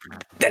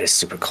 that is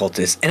super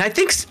cultist. And I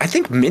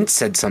think Mint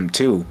said something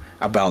too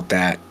about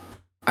that.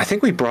 I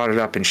think we brought it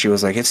up and she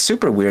was like, it's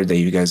super weird that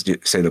you guys do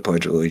say the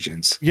Pledge of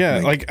Allegiance. Yeah.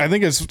 Like I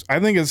think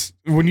it's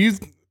when you,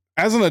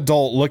 as an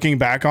adult looking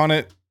back on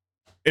it,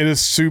 it is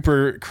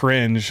super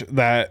cringe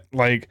that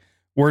like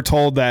we're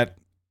told that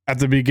at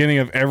the beginning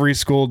of every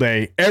school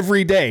day,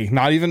 every day,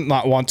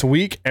 not once a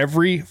week,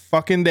 every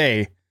fucking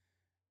day,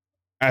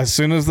 as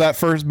soon as that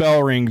first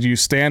bell rings, you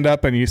stand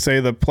up and you say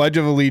the Pledge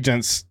of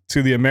Allegiance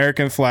to the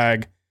American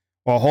flag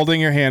while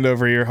holding your hand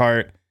over your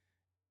heart.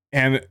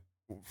 And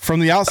from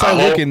the outside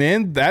looking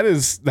in, that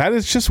is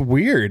just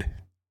weird.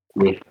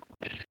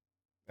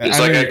 It's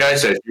like a guy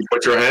says, you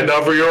put your hand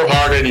over your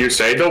heart and you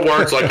say the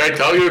words like I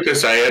tell you to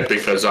say it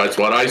because that's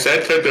what I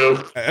said to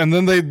do. And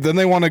then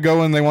they want to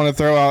go and they want to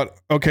throw out,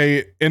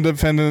 okay,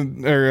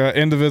 independent or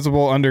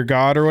indivisible under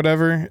God or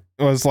whatever.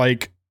 It was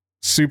like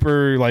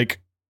super like,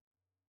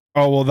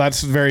 oh, well,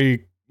 that's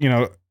very, you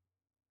know,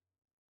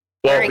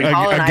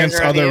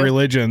 against other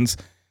religions.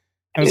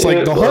 And it's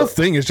like the whole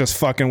thing is just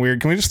fucking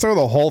weird. Can we just throw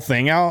the whole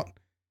thing out?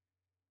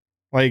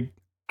 Like,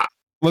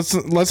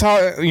 let's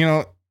how, you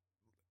know,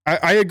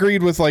 I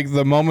agreed with like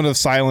the moment of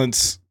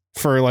silence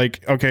for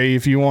like, okay,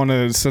 if you want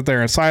to sit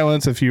there in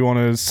silence, if you want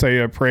to say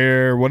a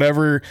prayer,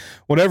 whatever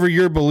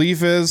your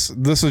belief is,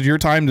 this is your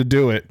time to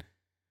do it.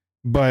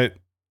 But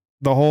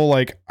the whole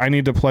like, I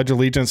need to pledge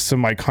allegiance to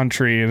my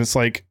country, and it's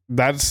like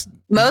that's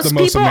most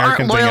people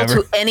aren't loyal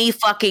to any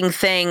fucking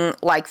thing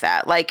like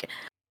that. Like,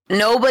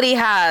 nobody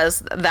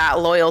has that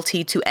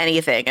loyalty to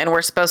anything, and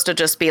we're supposed to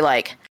just be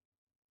like,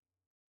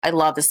 I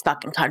love this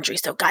fucking country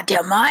so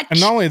goddamn much. And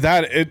not only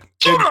that,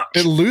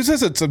 it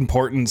loses its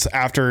importance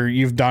after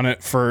you've done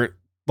it for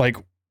like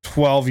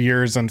 12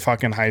 years in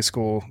fucking high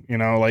school. You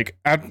know, like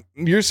at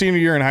your senior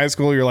year in high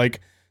school, you're like,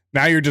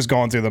 now you're just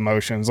going through the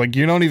motions. Like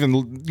you don't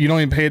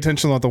even pay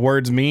attention to what the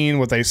words mean,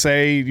 what they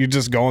say. You're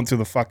just going through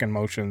the fucking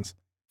motions.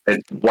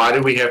 And why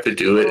do we have to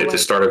do it at the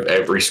start of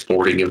every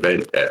sporting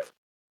event?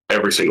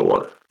 Every single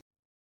one.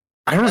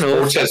 I don't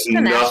know. Sports has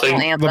nothing.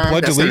 The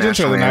Pledge of Allegiance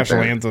or the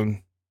national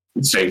anthem?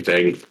 Same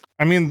thing.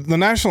 I mean, the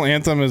national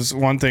anthem is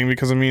one thing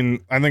because I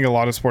think a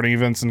lot of sporting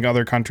events in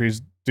other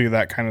countries do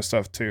that kind of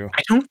stuff too.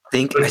 I don't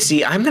think.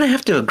 See, I'm gonna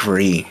have to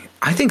agree.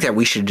 I think that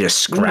we should just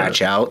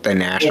scratch out the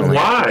national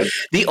anthem.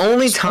 The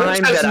only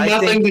time that I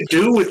think nothing to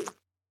do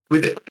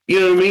with you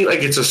know what I mean? Like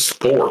it's a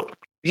sport.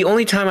 The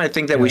only time I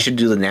think that we should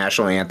do the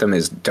national anthem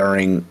is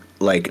during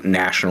like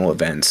national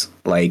events,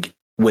 like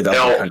with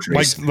other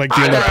countries. Like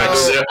the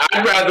Olympics.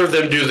 I'd rather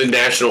them do the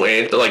national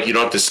anthem. Like you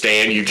don't have to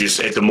stand. You just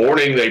at the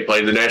morning they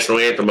play the national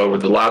anthem over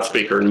the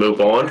loudspeaker and move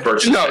on.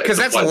 No, because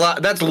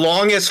that's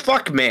long as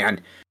fuck,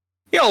 man.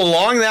 You know how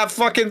long that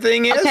fucking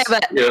thing is? Okay,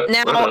 but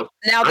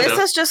now this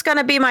is just going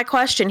to be my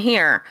question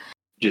here.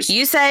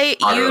 You say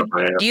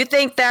do you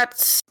think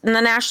that's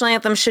the national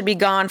anthem should be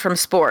gone from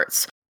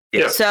sports?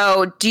 Yeah.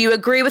 So do you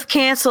agree with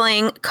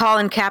canceling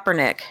Colin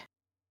Kaepernick?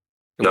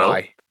 No.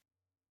 Why?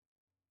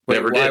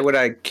 Why would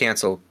I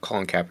cancel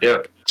Colin Kaepernick? Yeah.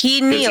 He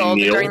kneeled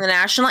during the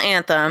national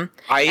anthem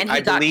and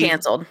he got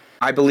canceled.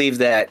 I believe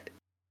that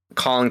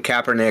Colin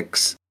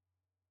Kaepernick's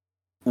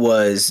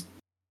was...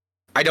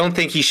 I don't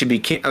think he should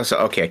be... No.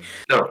 So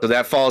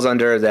that falls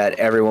under that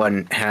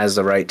everyone has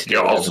the right to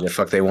do whatever the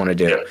fuck they want to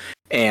do. Yeah.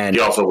 And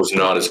he also was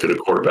not as good a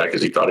quarterback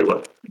as he thought he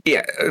was.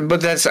 Yeah,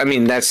 but that's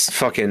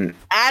fucking...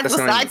 That's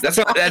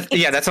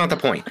not the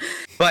point.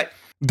 But...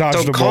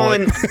 Dodged a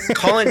Colin,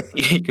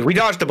 we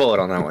dodged a bullet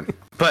on that one.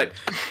 But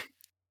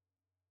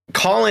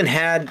Colin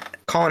has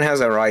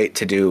a right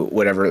to do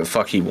whatever the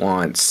fuck he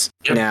wants.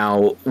 Yep.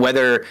 Now,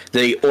 whether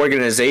the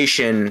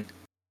organization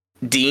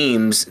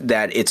deems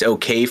that it's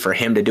okay for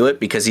him to do it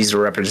because he's a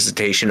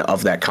representation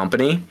of that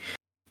company,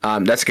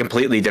 that's a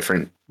completely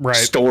different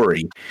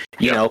story.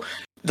 You know,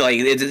 like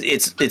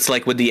it's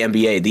like with the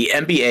NBA. The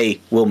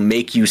NBA will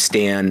make you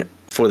stand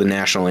for the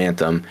national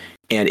anthem.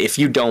 And if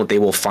you don't, they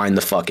will fine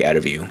the fuck out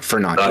of you for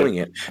not doing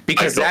it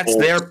because that's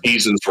their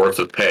season's worth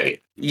of pay.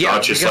 Yeah,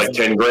 not just like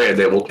 $10,000.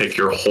 They will take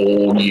your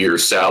whole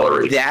year's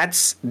salary.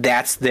 That's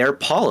their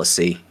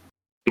policy.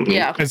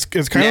 Yeah, it's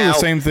kind of the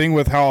same thing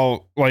with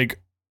how like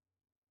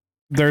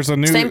there's a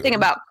new same thing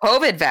about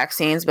COVID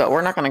vaccines, but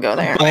we're not going to go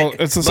there. Well,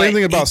 it's the same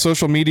thing about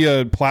social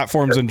media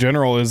platforms in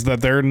general. Is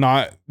that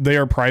they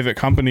are private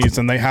companies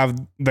and they have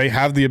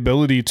the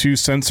ability to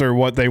censor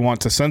what they want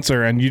to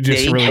censor, and you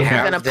just really can't.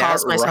 I'm going to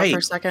pause myself for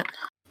a second.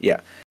 Yeah,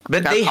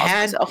 but they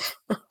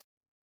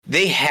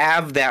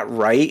have that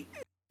right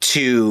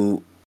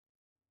to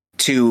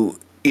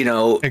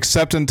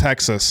except in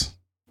Texas.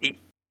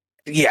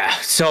 Yeah.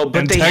 So,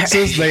 but in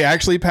Texas, they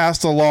actually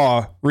passed a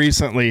law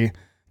recently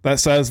that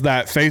says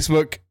that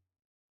Facebook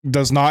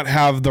does not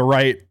have the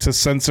right to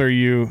censor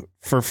you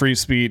for free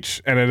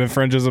speech, and it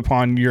infringes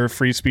upon your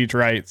free speech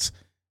rights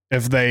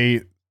if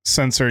they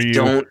censor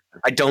you.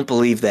 I don't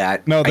believe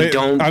that. No, I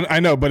don't.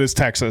 I know, but it's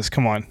Texas.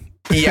 Come on.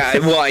 Yeah,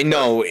 well, I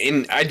know,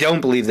 and I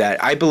don't believe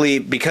that. I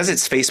believe because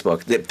it's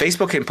Facebook that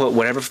Facebook can put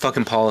whatever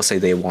fucking policy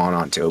they want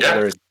onto it,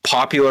 whether it's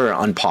popular or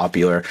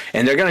unpopular,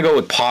 and they're gonna go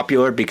with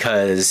popular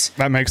because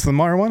that makes them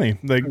more money.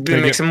 They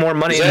makes them more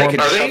money. Are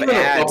they even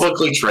a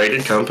publicly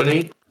traded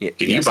company? Yeah,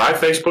 can you buy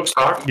Facebook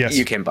stock? Yes,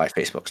 you can buy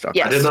Facebook stock.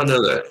 Yes. I did not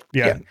know that.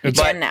 Yeah. You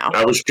can now.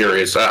 I was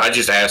curious. I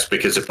just asked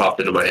because it popped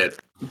into my head.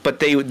 But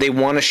they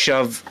want to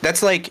shove.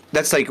 That's like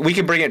we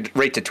can bring it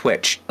right to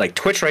Twitch. Like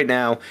Twitch right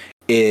now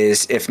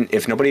is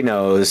if nobody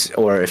knows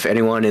or if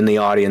anyone in the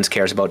audience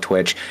cares about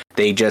Twitch,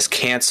 they just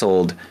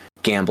canceled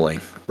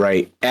gambling.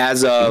 Right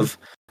as of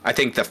I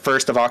think the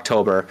 1st of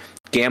October,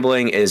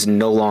 gambling is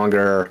no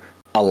longer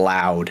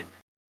allowed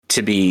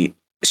to be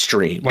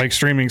streamed. Like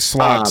streaming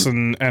slots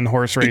and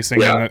horse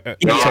racing.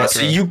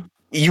 So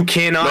you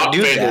cannot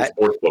do that.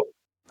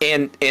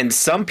 And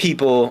some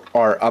people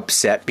are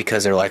upset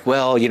because they're like,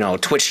 well,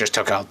 Twitch just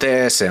took out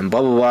this and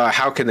blah blah blah.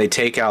 How can they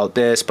take out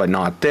this but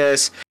not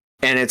this?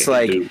 And it's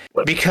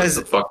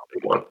because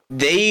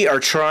they are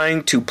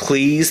trying to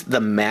please the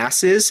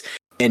masses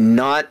and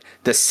not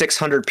the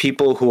 600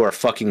 people who are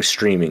fucking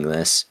streaming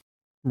this.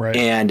 Right.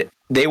 And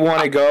they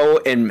want to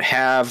go and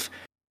have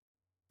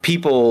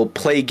people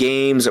play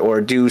games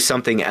or do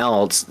something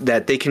else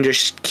that they can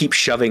just keep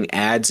shoving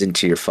ads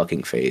into your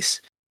fucking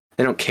face.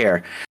 They don't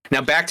care.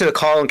 Now back to the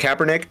Colin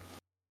Kaepernick.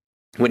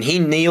 When he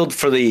kneeled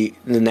for the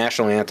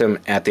national anthem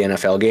at the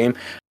NFL game,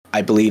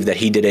 I believe that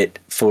he did it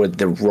for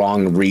the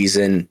wrong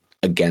reason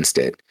against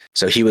it.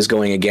 So he was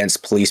going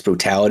against police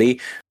brutality,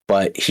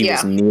 but he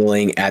was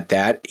kneeling at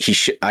that.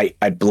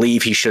 I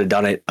believe he should have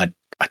done it a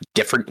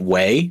different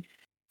way.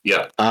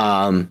 Yeah.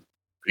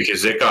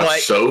 Because it got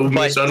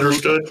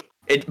misunderstood.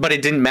 But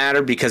it didn't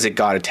matter because it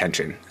got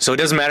attention. So it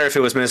doesn't matter if it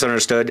was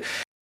misunderstood.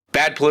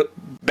 Bad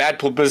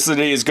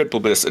publicity is good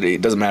publicity.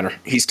 It doesn't matter.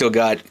 He still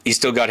got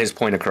his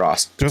point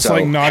across. Just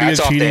like Nadia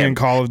cheating in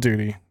Call of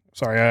Duty.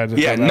 Sorry, I had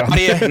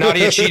to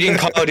Nadia cheating in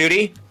Call of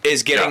Duty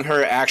is getting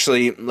her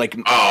actually more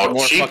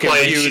fucking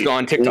views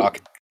on TikTok.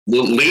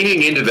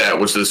 Leaning into that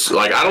was this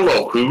I don't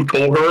know who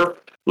told her,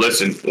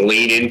 listen,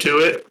 lean into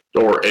it,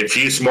 or if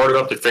she's smart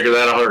enough to figure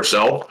that out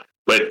herself.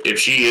 But if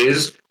she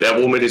is, that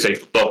woman is a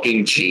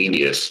fucking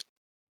genius.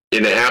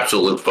 An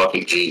absolute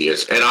fucking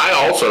genius. And I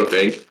also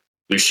think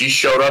that she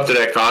showed up to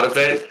that COD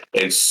event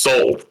and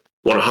sold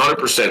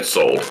 100%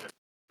 sold.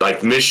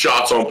 Like missed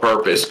shots on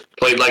purpose,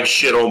 played like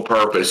shit on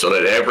purpose, so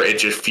that it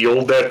just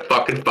fueled that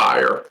fucking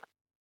fire.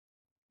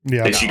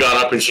 Yeah. And she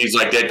got up and she's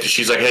like,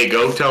 hey,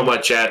 go tell my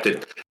chat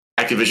that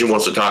Activision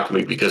wants to talk to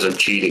me because I'm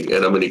cheating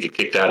and I'm going to get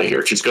kicked out of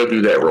here. Just go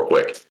do that real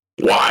quick.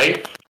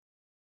 Why?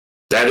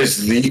 That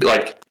is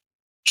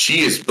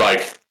she is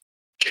like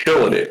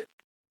killing it.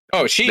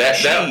 Oh,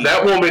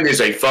 that woman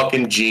is a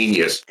fucking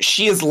genius.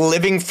 She is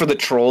living for the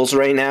trolls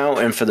right now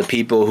and for the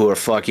people who are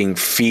fucking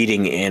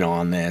feeding in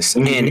on this.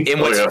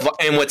 Mm-hmm.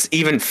 And what's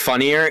even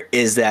funnier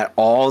is that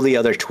all the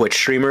other Twitch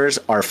streamers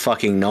are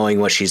fucking knowing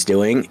what she's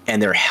doing and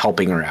they're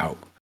helping her out.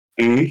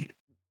 Mm-hmm.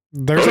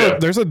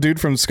 There's a dude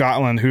from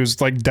Scotland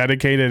who's like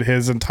dedicated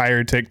his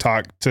entire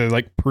TikTok to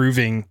like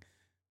proving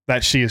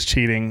that she is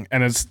cheating,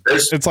 and it's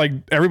like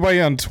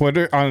everybody on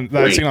Twitter that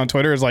I've seen on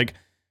Twitter is like,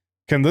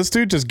 can this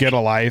dude just get a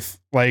life?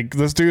 Like,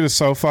 this dude is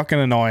so fucking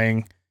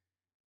annoying.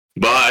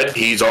 But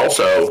he's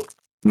also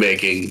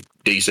making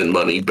decent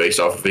money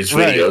based off of his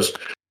videos,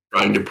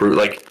 trying to prove,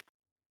 like,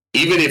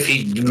 even if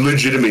he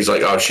legitimately is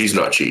like, oh, she's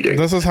not cheating.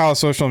 This is how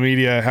social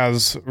media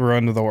has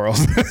ruined the world.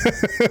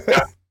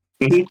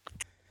 Yeah.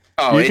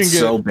 Oh, it's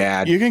so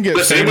bad. You can get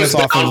famous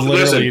off of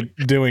literally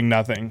doing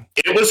nothing.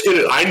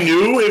 I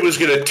knew it was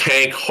gonna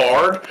tank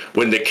hard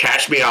when the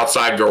Catch Me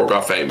Outside girl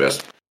got famous.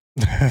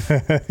 As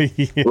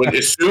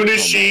soon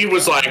as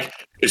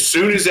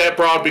that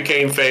broad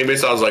became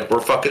famous, I was like,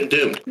 we're fucking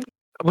doomed.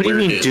 What do you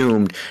mean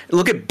doomed?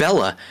 Look at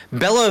Bella.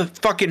 Bella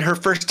fucking, her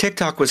first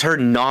TikTok was her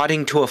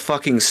nodding to a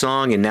fucking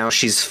song, and now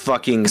she's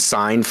fucking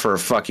signed for a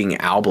fucking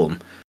album.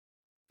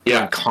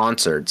 Yeah,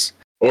 concerts.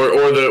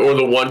 Or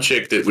the one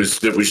chick that was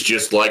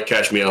just like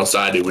Catch Me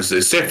Outside. It was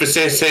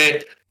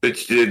the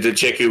the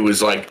chick who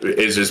was like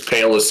is as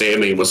pale as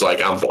Sammy and was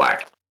like, I'm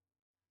black.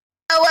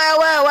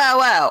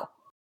 Whoa.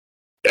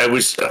 I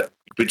was,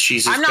 but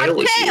she's as I'm pale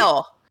not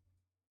pale.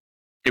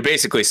 You're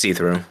basically see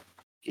through.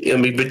 I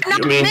mean,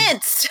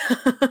 Mince.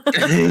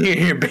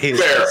 You're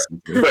fair,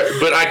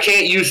 but I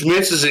can't use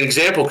Mince as an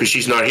example because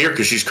she's not here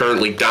because she's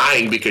currently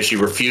dying because she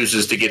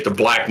refuses to get the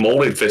black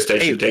mold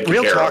infestation taken care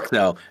of. Real talk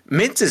though,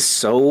 Mince is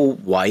so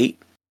white.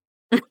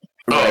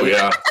 Oh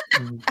yeah,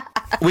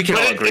 we can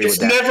all agree with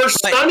that. It's never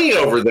sunny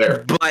over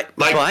there. But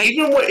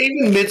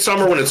even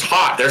midsummer when it's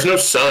hot, there's no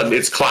sun.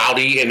 It's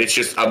cloudy and it's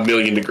just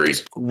 1,000,000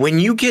 degrees. When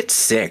you get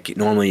sick,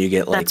 normally you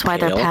get like that's why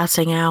pale. they're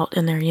passing out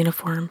in their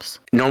uniforms.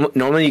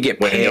 Normally you get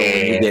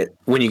pale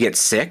when you get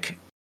sick.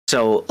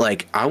 So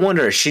like, I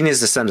wonder if she needs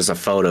to send us a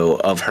photo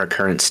of her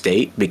current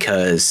state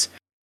because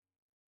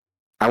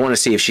I want to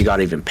see if she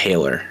got even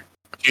paler.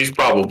 She's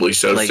probably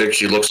so sick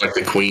she looks like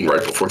the Queen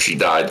right before she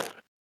died.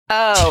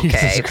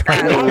 Okay.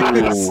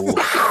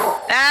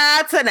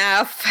 That's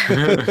enough.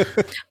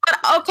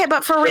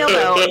 But for real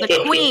though,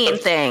 the Queen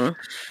thing.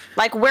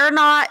 Like, we're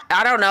not,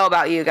 I don't know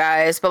about you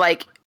guys, but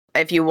like,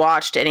 if you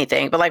watched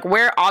anything, but like,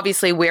 we're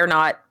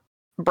not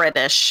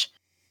British.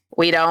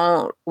 We're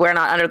not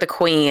under the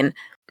Queen.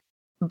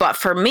 But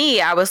for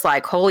me, I was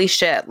like, holy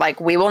shit, like,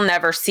 we will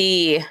never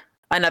see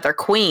another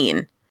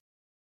Queen.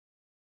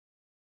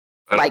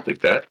 I don't think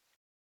that.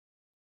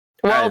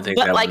 Well,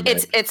 but like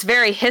it's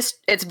very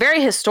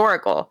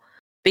historical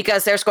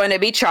because there's going to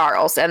be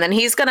Charles, and then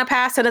he's going to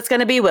pass, and it's going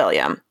to be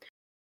William,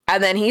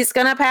 and then he's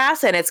going to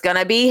pass, and it's going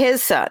to be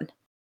his son.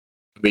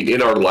 I mean,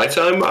 in our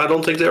lifetime, I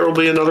don't think there will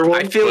be another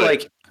one. I feel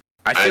like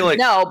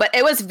no, but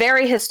it was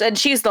very and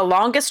she's the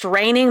longest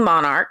reigning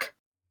monarch.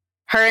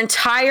 Her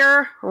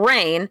entire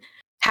reign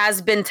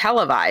has been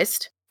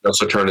televised.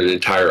 Also turned an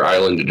entire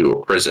island into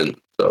a prison.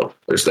 So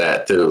there's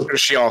that too.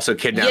 She also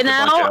kidnapped a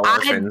bunch of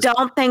orphans. I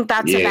don't think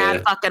that's a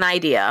bad fucking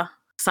idea.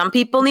 Some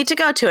people need to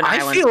go to an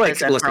island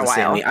prison for a while.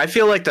 Sammy, I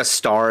feel like the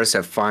stars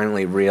have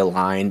finally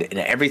realigned and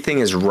everything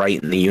is right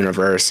in the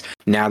universe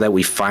now that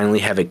we finally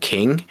have a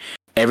king.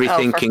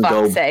 Everything can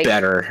go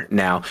better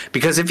now.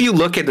 Because if you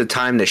look at the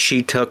time that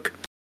she took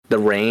the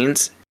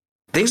reins,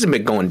 things have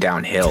been going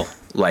downhill.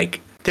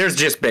 Like, there's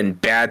just been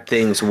bad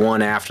things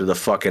one after the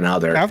fucking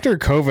other. After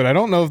COVID, I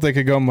don't know if they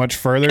could go much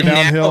further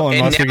downhill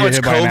unless we get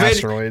hit by an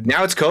asteroid.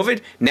 Now it's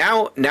COVID.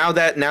 Now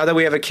that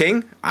we have a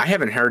king, I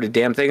haven't heard a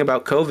damn thing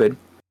about COVID.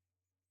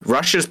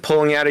 Russia's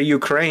pulling out of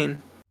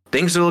Ukraine.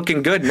 Things are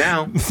looking good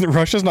now.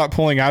 Russia's not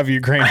pulling out of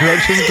Ukraine.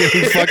 Russia's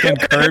getting fucking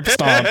curb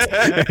stomped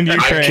in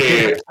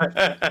Ukraine.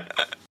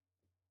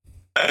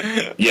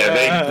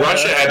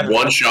 Russia had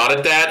one shot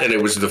at that, and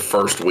it was the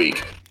first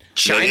week.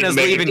 China's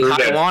leaving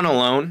Taiwan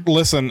alone.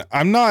 Listen,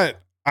 I'm not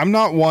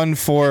one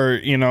for,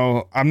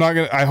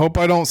 I hope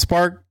I don't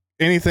spark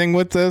anything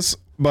with this,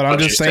 but I'm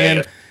just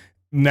saying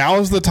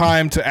now's the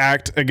time to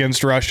act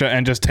against Russia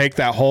and just take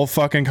that whole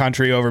fucking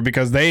country over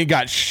because they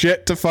got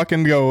shit to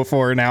fucking go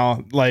for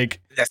now. Like,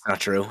 that's not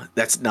true.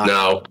 That's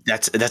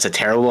a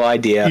terrible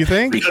idea. You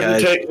think?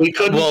 Because we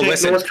couldn't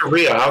take North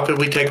Korea. How could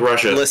we take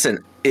Russia? Listen,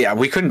 yeah,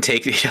 we couldn't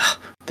take. We couldn't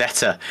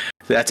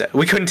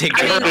take.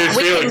 That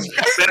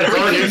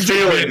hurt his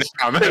feelings.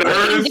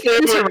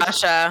 Into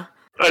Russia.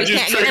 We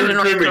can't get into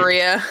North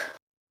Korea.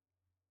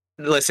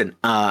 Listen,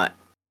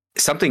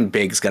 something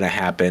big's gonna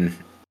happen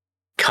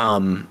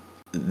come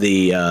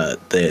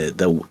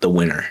the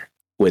winter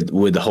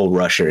with the whole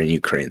Russia and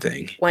Ukraine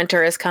thing.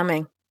 Winter is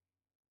coming.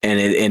 And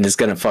it's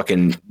gonna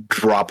fucking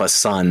drop a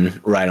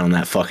sun right on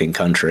that fucking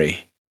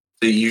country.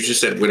 You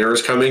just said winter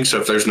is coming,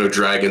 so if there's no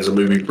dragons, I'm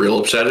gonna be real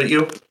upset at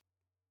you.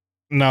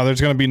 No, there's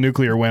gonna be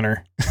nuclear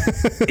winter.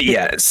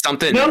 Yeah,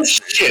 something. No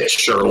shit,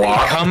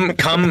 Sherlock.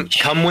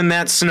 Come when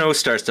that snow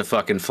starts to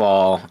fucking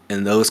fall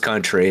in those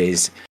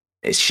countries.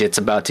 Shit's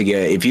about to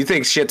get. If you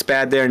think shit's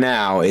bad there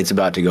now, it's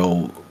about to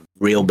go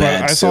real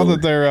bad. But I saw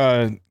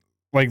that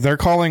they're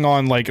calling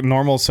on like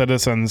normal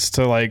citizens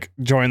to like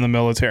join the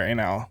military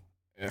now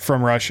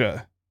from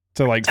Russia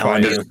to like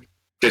fight it.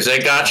 Because they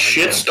got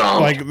shit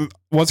stomped. Like,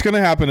 what's going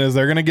to happen is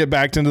they're going to get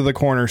backed into the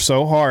corner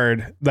so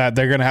hard that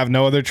they're going to have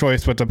no other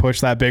choice but to push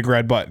that big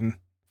red button.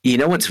 You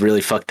know what's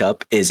really fucked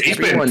up is he's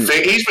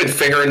been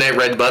fingering that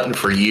red button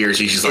for years.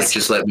 He's just like,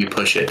 just let me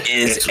push it.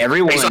 He's like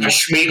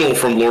Schmeagol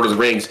from Lord of the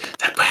Rings.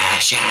 The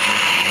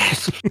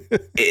precious.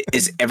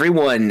 Is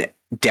everyone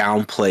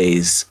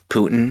downplays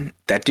Putin?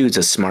 That dude's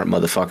a smart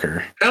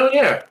motherfucker. Oh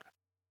yeah.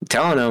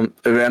 Telling him,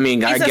 I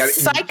mean, he's a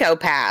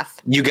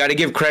psychopath. You got to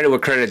give credit where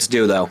credit's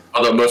due, though.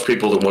 Although most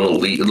people that want to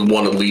lead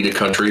a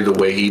country the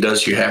way he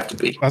does, you have to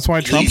be. That's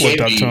why Trump looked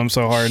up to him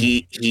so hard.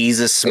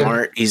 He's a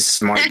smart guy.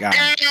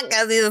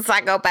 Because he's a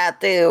psychopath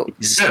too.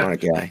 He's a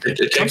smart guy.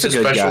 It takes a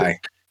good guy.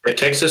 It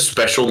takes a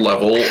special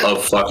level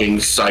of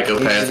fucking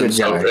psychopath and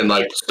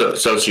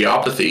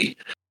sociopathy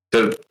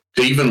to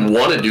even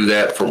want to do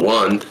that. For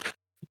one,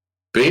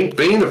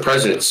 being the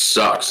president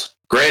sucks.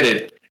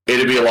 Granted.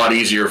 It'd be a lot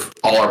easier if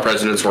all our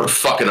presidents were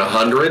fucking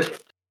 100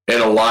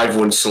 and alive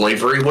when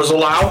slavery was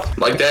allowed.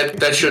 Like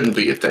that shouldn't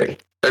be a thing.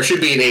 There should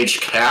be an age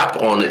cap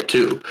on it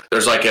too.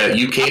 There's like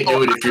you can't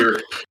do it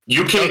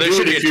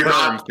if you're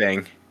not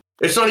thing.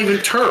 It's not even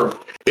term.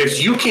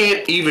 If you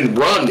can't even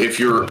run if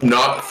you're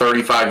not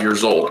 35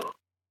 years old.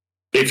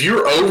 If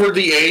you're over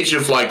the age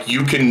of like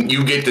you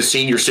get the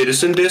senior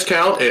citizen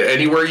discount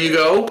anywhere you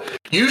go,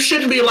 you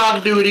shouldn't be allowed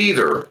to do it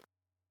either.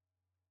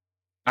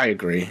 I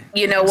agree.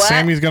 You know what?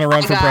 Sammy's going to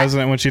run for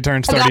president when she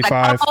turns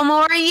 35. A couple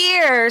more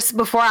years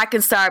before I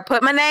can start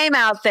putting my name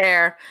out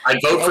there. I'd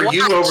vote for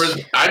you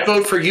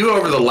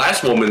over the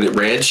last woman that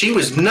ran. She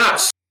was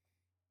nuts.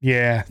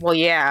 Yeah. Well,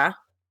 yeah.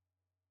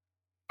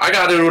 I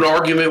got into an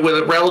argument with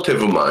a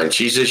relative of mine.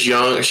 She's just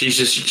young.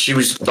 She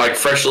was like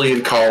freshly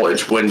in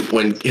college when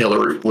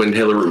Hillary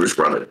was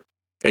running,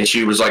 and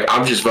she was like,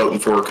 "I'm just voting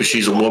for her because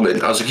she's a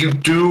woman." I was like, "You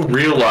do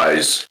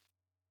realize?"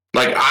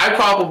 Like, I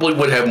probably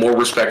would have more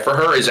respect for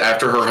her is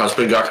after her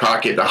husband got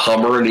caught getting a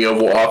Hummer in the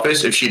Oval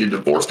Office if she'd have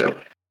divorced him.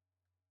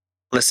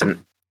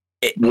 Listen.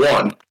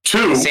 1.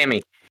 2.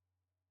 Sammy.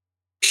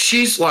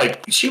 She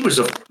was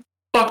a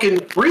fucking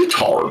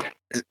retard.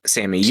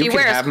 Sammy, she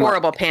wears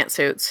horrible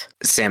pantsuits.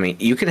 Sammy,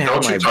 you can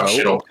have my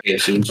vote.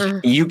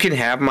 You can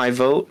have my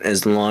vote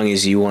as long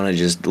as you want to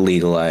just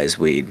legalize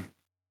weed.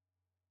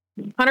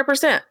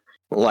 100%.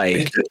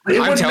 Like,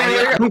 I'm telling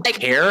you, I don't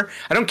care.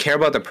 I don't care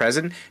about the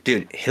president.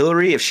 Dude,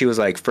 Hillary, if she was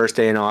like, first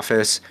day in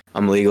office,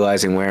 I'm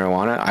legalizing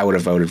marijuana, I would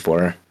have voted for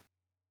her.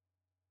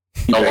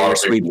 A lot of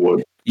people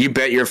would. You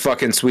bet your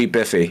fucking sweet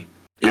biffy.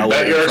 You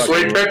bet your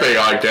sweet biffy,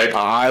 I did.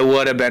 I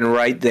would have been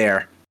right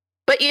there.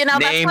 But you know,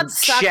 that's what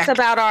sucks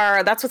about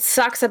our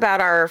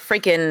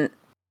freaking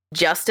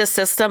justice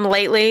system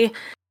lately.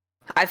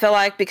 I feel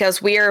like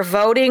because we are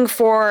voting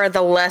for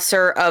the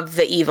lesser of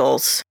the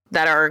evils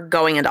that are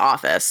going into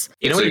office.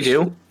 You know what you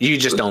do? You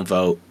just don't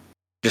vote.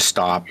 Just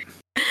stop.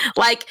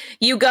 Like,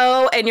 you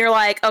go and you're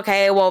like,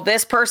 okay, well,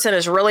 this person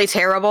is really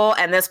terrible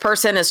and this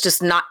person is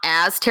just not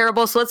as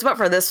terrible. So let's vote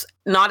for this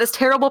not as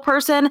terrible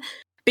person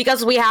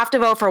because we have to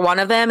vote for one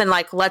of them. And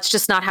like, let's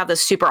just not have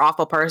this super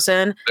awful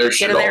person. There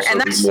should also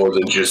be more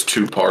than just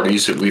two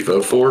parties that we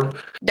vote for.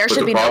 There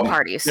should be no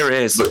parties. There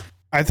is.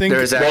 I think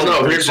there's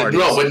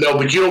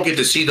but you don't get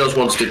to see those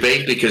ones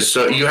debate because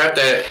you have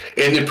to,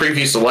 in the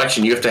previous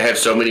election, you have to have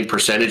so many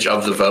percentage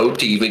of the vote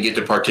to even get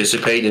to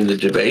participate in the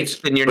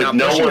debates. And you're not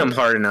pushing them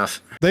hard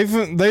enough.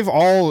 They've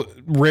all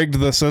rigged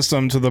the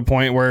system to the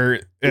point where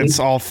it's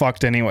all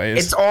fucked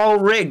anyways. It's all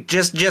rigged.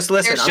 Just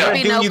listen. There should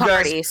be no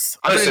parties.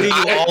 I'm going to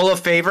do you all a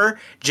favor.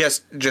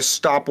 Just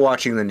stop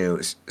watching the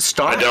news.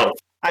 Stop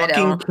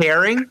fucking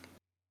caring,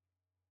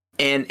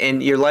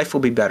 and your life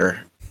will be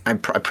better. I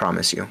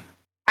promise you.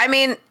 I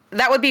mean,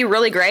 that would be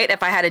really great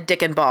if I had a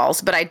dick and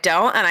balls, but I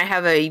don't, and I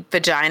have a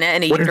vagina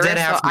and a uterus. What does that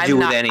have to do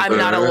with anything? I'm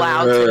not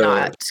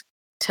allowed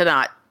to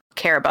not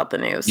care about the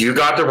news. You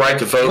got the right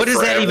to vote. What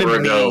does that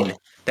even mean?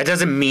 That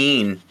doesn't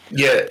mean.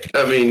 Yeah,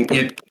 I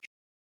mean,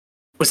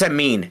 what's that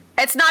mean?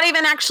 It's not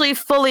even actually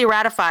fully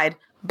ratified,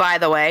 by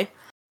the way.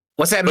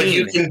 What's that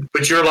mean?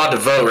 But you're allowed to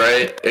vote,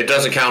 right? It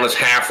doesn't count as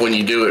half when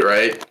you do it,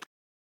 right?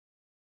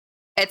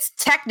 It's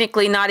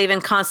technically not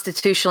even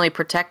constitutionally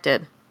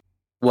protected.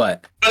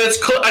 What? But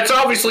it's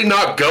obviously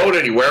not going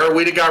anywhere.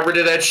 We'd have got rid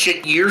of that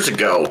shit years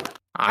ago.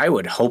 I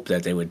would hope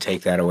that they would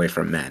take that away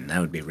from men. That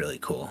would be really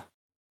cool.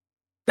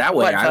 That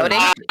way, voting?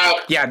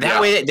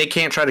 That way they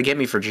can't try to get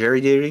me for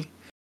jury duty.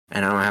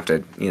 and I don't have to,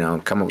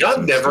 come up.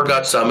 Y'all never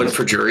got summoned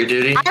for jury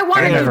duty. I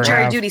want to do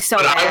jury duty so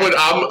bad.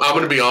 I'm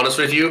going to be honest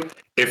with you.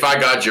 If I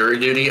got jury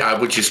duty, I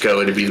would just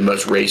go in and be the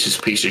most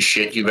racist piece of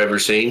shit you've ever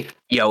seen.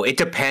 Yo, it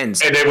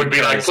depends. And they would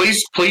be like,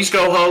 please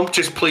go home.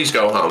 Just please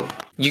go home.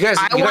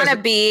 I want to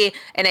be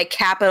in a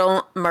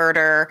capital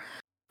murder.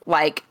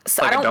 Like,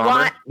 so I don't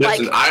want,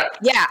 listen, I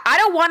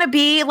don't want to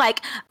be like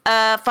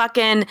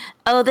fucking,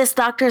 this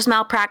doctor's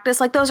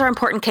malpractice. Like, those are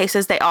important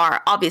cases. They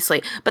are,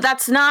 obviously, but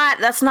that's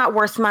not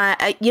worth my,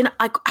 I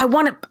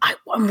want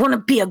to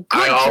be a good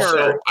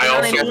juror. I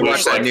also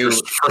wish, like,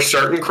 for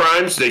certain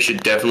crimes, they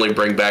should definitely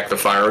bring back the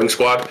firing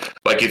squad.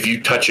 Like, if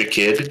you touch a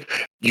kid,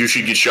 you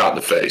should get shot in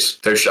the face.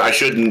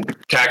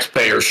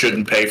 Taxpayers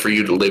shouldn't pay for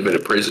you to live in a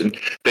prison.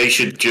 They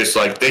should just,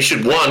 tie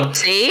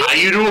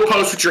you to a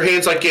post with your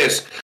hands like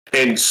this,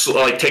 and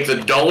take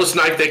the dullest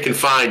knife they can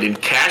find and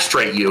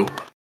castrate you.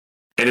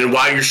 And then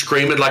while you're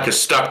screaming like a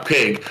stuck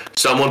pig,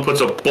 someone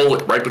puts a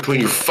bullet right between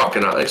your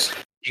fucking eyes.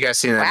 You guys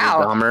seen that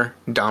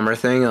Dahmer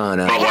thing on?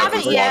 I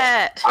haven't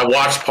yet. I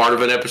watched part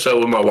of an episode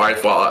with my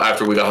wife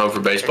after we got home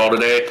from baseball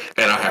today,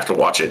 and I have to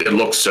watch it. It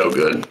looks so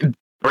good.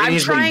 I'm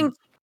trying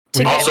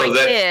to get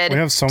my kid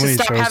to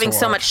stop having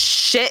so much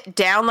shit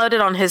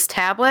downloaded on his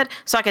tablet,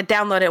 so I could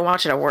download it and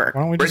watch it at work.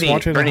 Why don't we just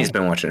watch it? Brittany's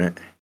been watching it.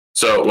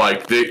 So,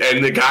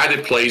 the guy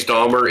that plays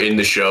Dahmer in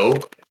the show,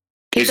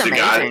 he's amazing.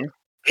 Guy.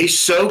 He's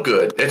so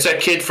good. It's that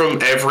kid from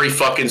every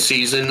fucking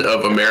season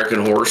of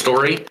American Horror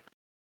Story.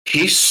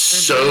 He's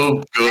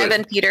so good.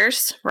 Evan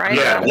Peters, right?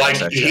 Yeah,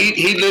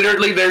 he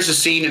literally, there's a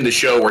scene in the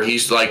show where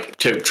he's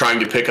trying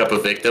to pick up a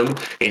victim,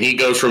 and he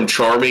goes from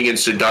charming and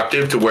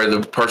seductive to where the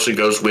person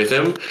goes with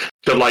him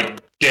to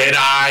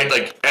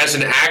dead-eyed, as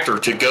an actor,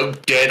 to go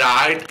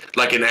dead-eyed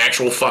like an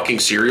actual fucking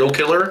serial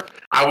killer.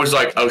 I was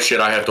like, oh shit,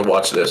 I have to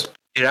watch this.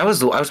 Dude, I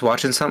was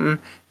watching something.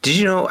 Did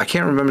you know, I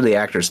can't remember the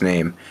actor's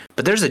name,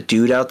 but there's a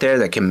dude out there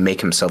that can make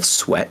himself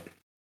sweat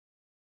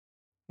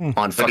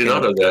on fucking, I did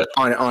not know that.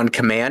 On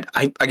command.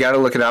 I gotta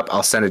look it up.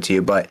 I'll send it to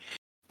you. But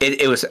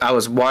I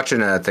was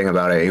watching a thing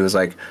about it. He was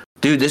like,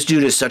 dude, this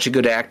dude is such a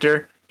good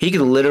actor. He could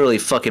literally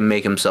fucking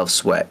make himself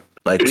sweat.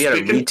 We had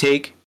a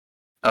retake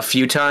a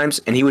few times,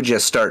 and he would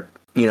just start,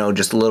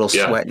 just a little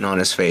sweating on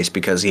his face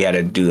because he had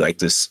to do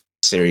this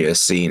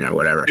serious scene or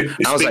whatever.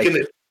 I was like,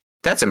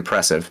 that's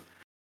impressive.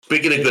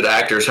 Speaking of good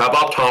actors, how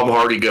about Tom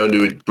Hardy going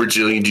to a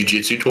Brazilian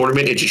Jiu-Jitsu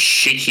tournament and just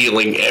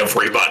shit-healing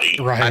everybody?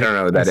 Right. I don't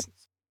know what that is.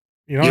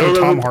 You know who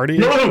Tom Hardy is?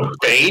 You know who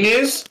Bane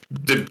is?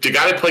 The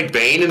guy that played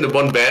Bane in the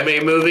one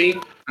Batman movie?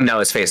 No,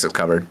 his face is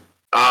covered.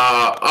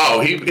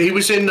 He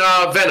was in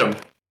Venom.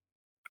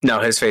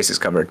 No, his face is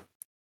covered.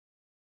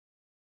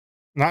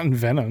 Not in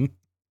Venom.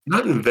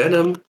 Not in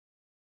Venom.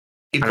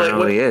 He played,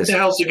 what he is. The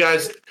hell's the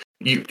guy's...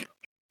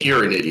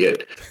 You're an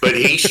idiot. But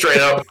he straight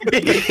up...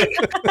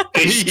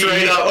 He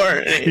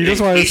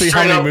just wanted to see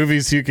how many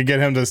movies you could get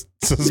him to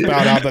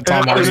spout out that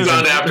Tom Hardy. I was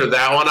done after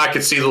that one. I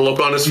could see the look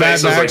on his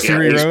face. Mad Max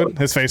Fury Road,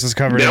 his face is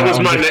covered.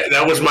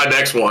 That was my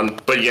next one.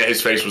 But yeah,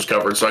 his face was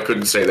covered, so I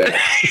couldn't say that.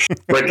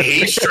 But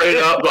he straight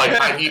up,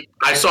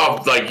 I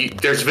saw,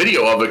 there's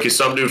video of it because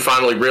some dude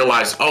finally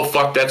realized, oh,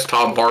 fuck, that's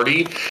Tom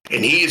Hardy.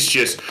 And he is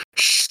just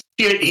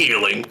shit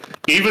healing.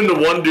 Even the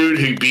one dude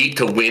who beat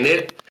to win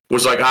it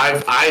was like,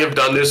 I have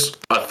done this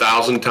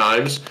 1,000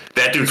 times.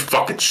 That dude's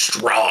fucking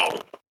strong.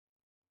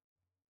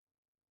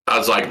 I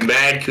was like,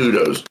 mad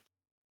kudos.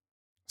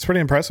 It's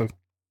pretty impressive.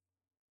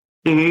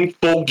 Mm-hmm.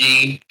 Full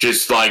gi,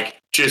 just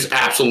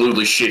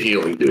absolutely shit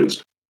healing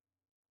dudes.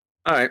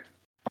 All right.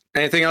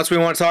 Anything else we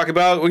want to talk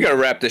about? We got to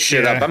wrap this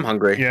shit up. I'm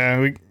hungry.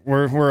 Yeah,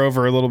 we're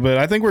over a little bit.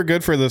 I think we're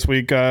good for this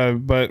week.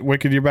 But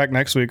Wicked, you're back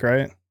next week,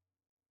 right?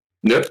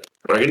 Yep,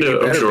 I can do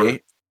it. I'm sure.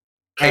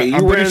 Hey,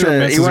 I'm pretty sure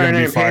Miss is going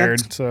to be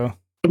fired. So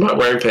I'm not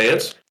wearing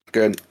pants.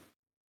 Good.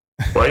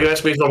 Why you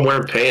ask me if I'm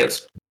wearing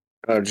pants?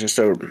 I just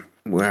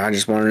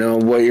want to know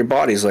what your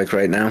body's like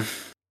right now.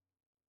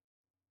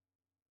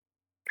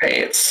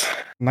 Pants.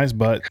 Nice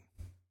butt.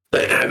 I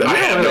have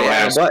no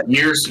ass.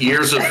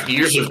 Years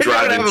of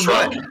driving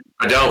truck.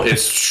 I don't.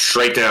 It's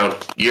straight down.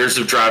 Years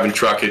of driving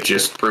truck. It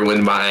just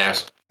ruined my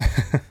ass.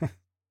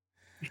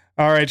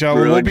 All right, y'all.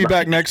 We'll be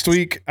back next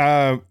week.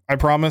 I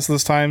promise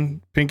this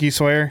time. Pinky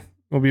swear.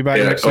 We'll be back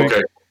next week.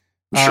 Okay.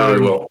 Sure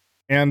we will.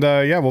 And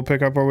we'll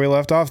pick up where we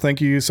left off.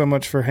 Thank you so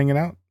much for hanging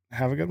out.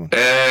 Have a good one.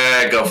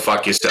 Go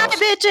fuck yourself.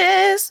 Bye,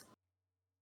 bitches.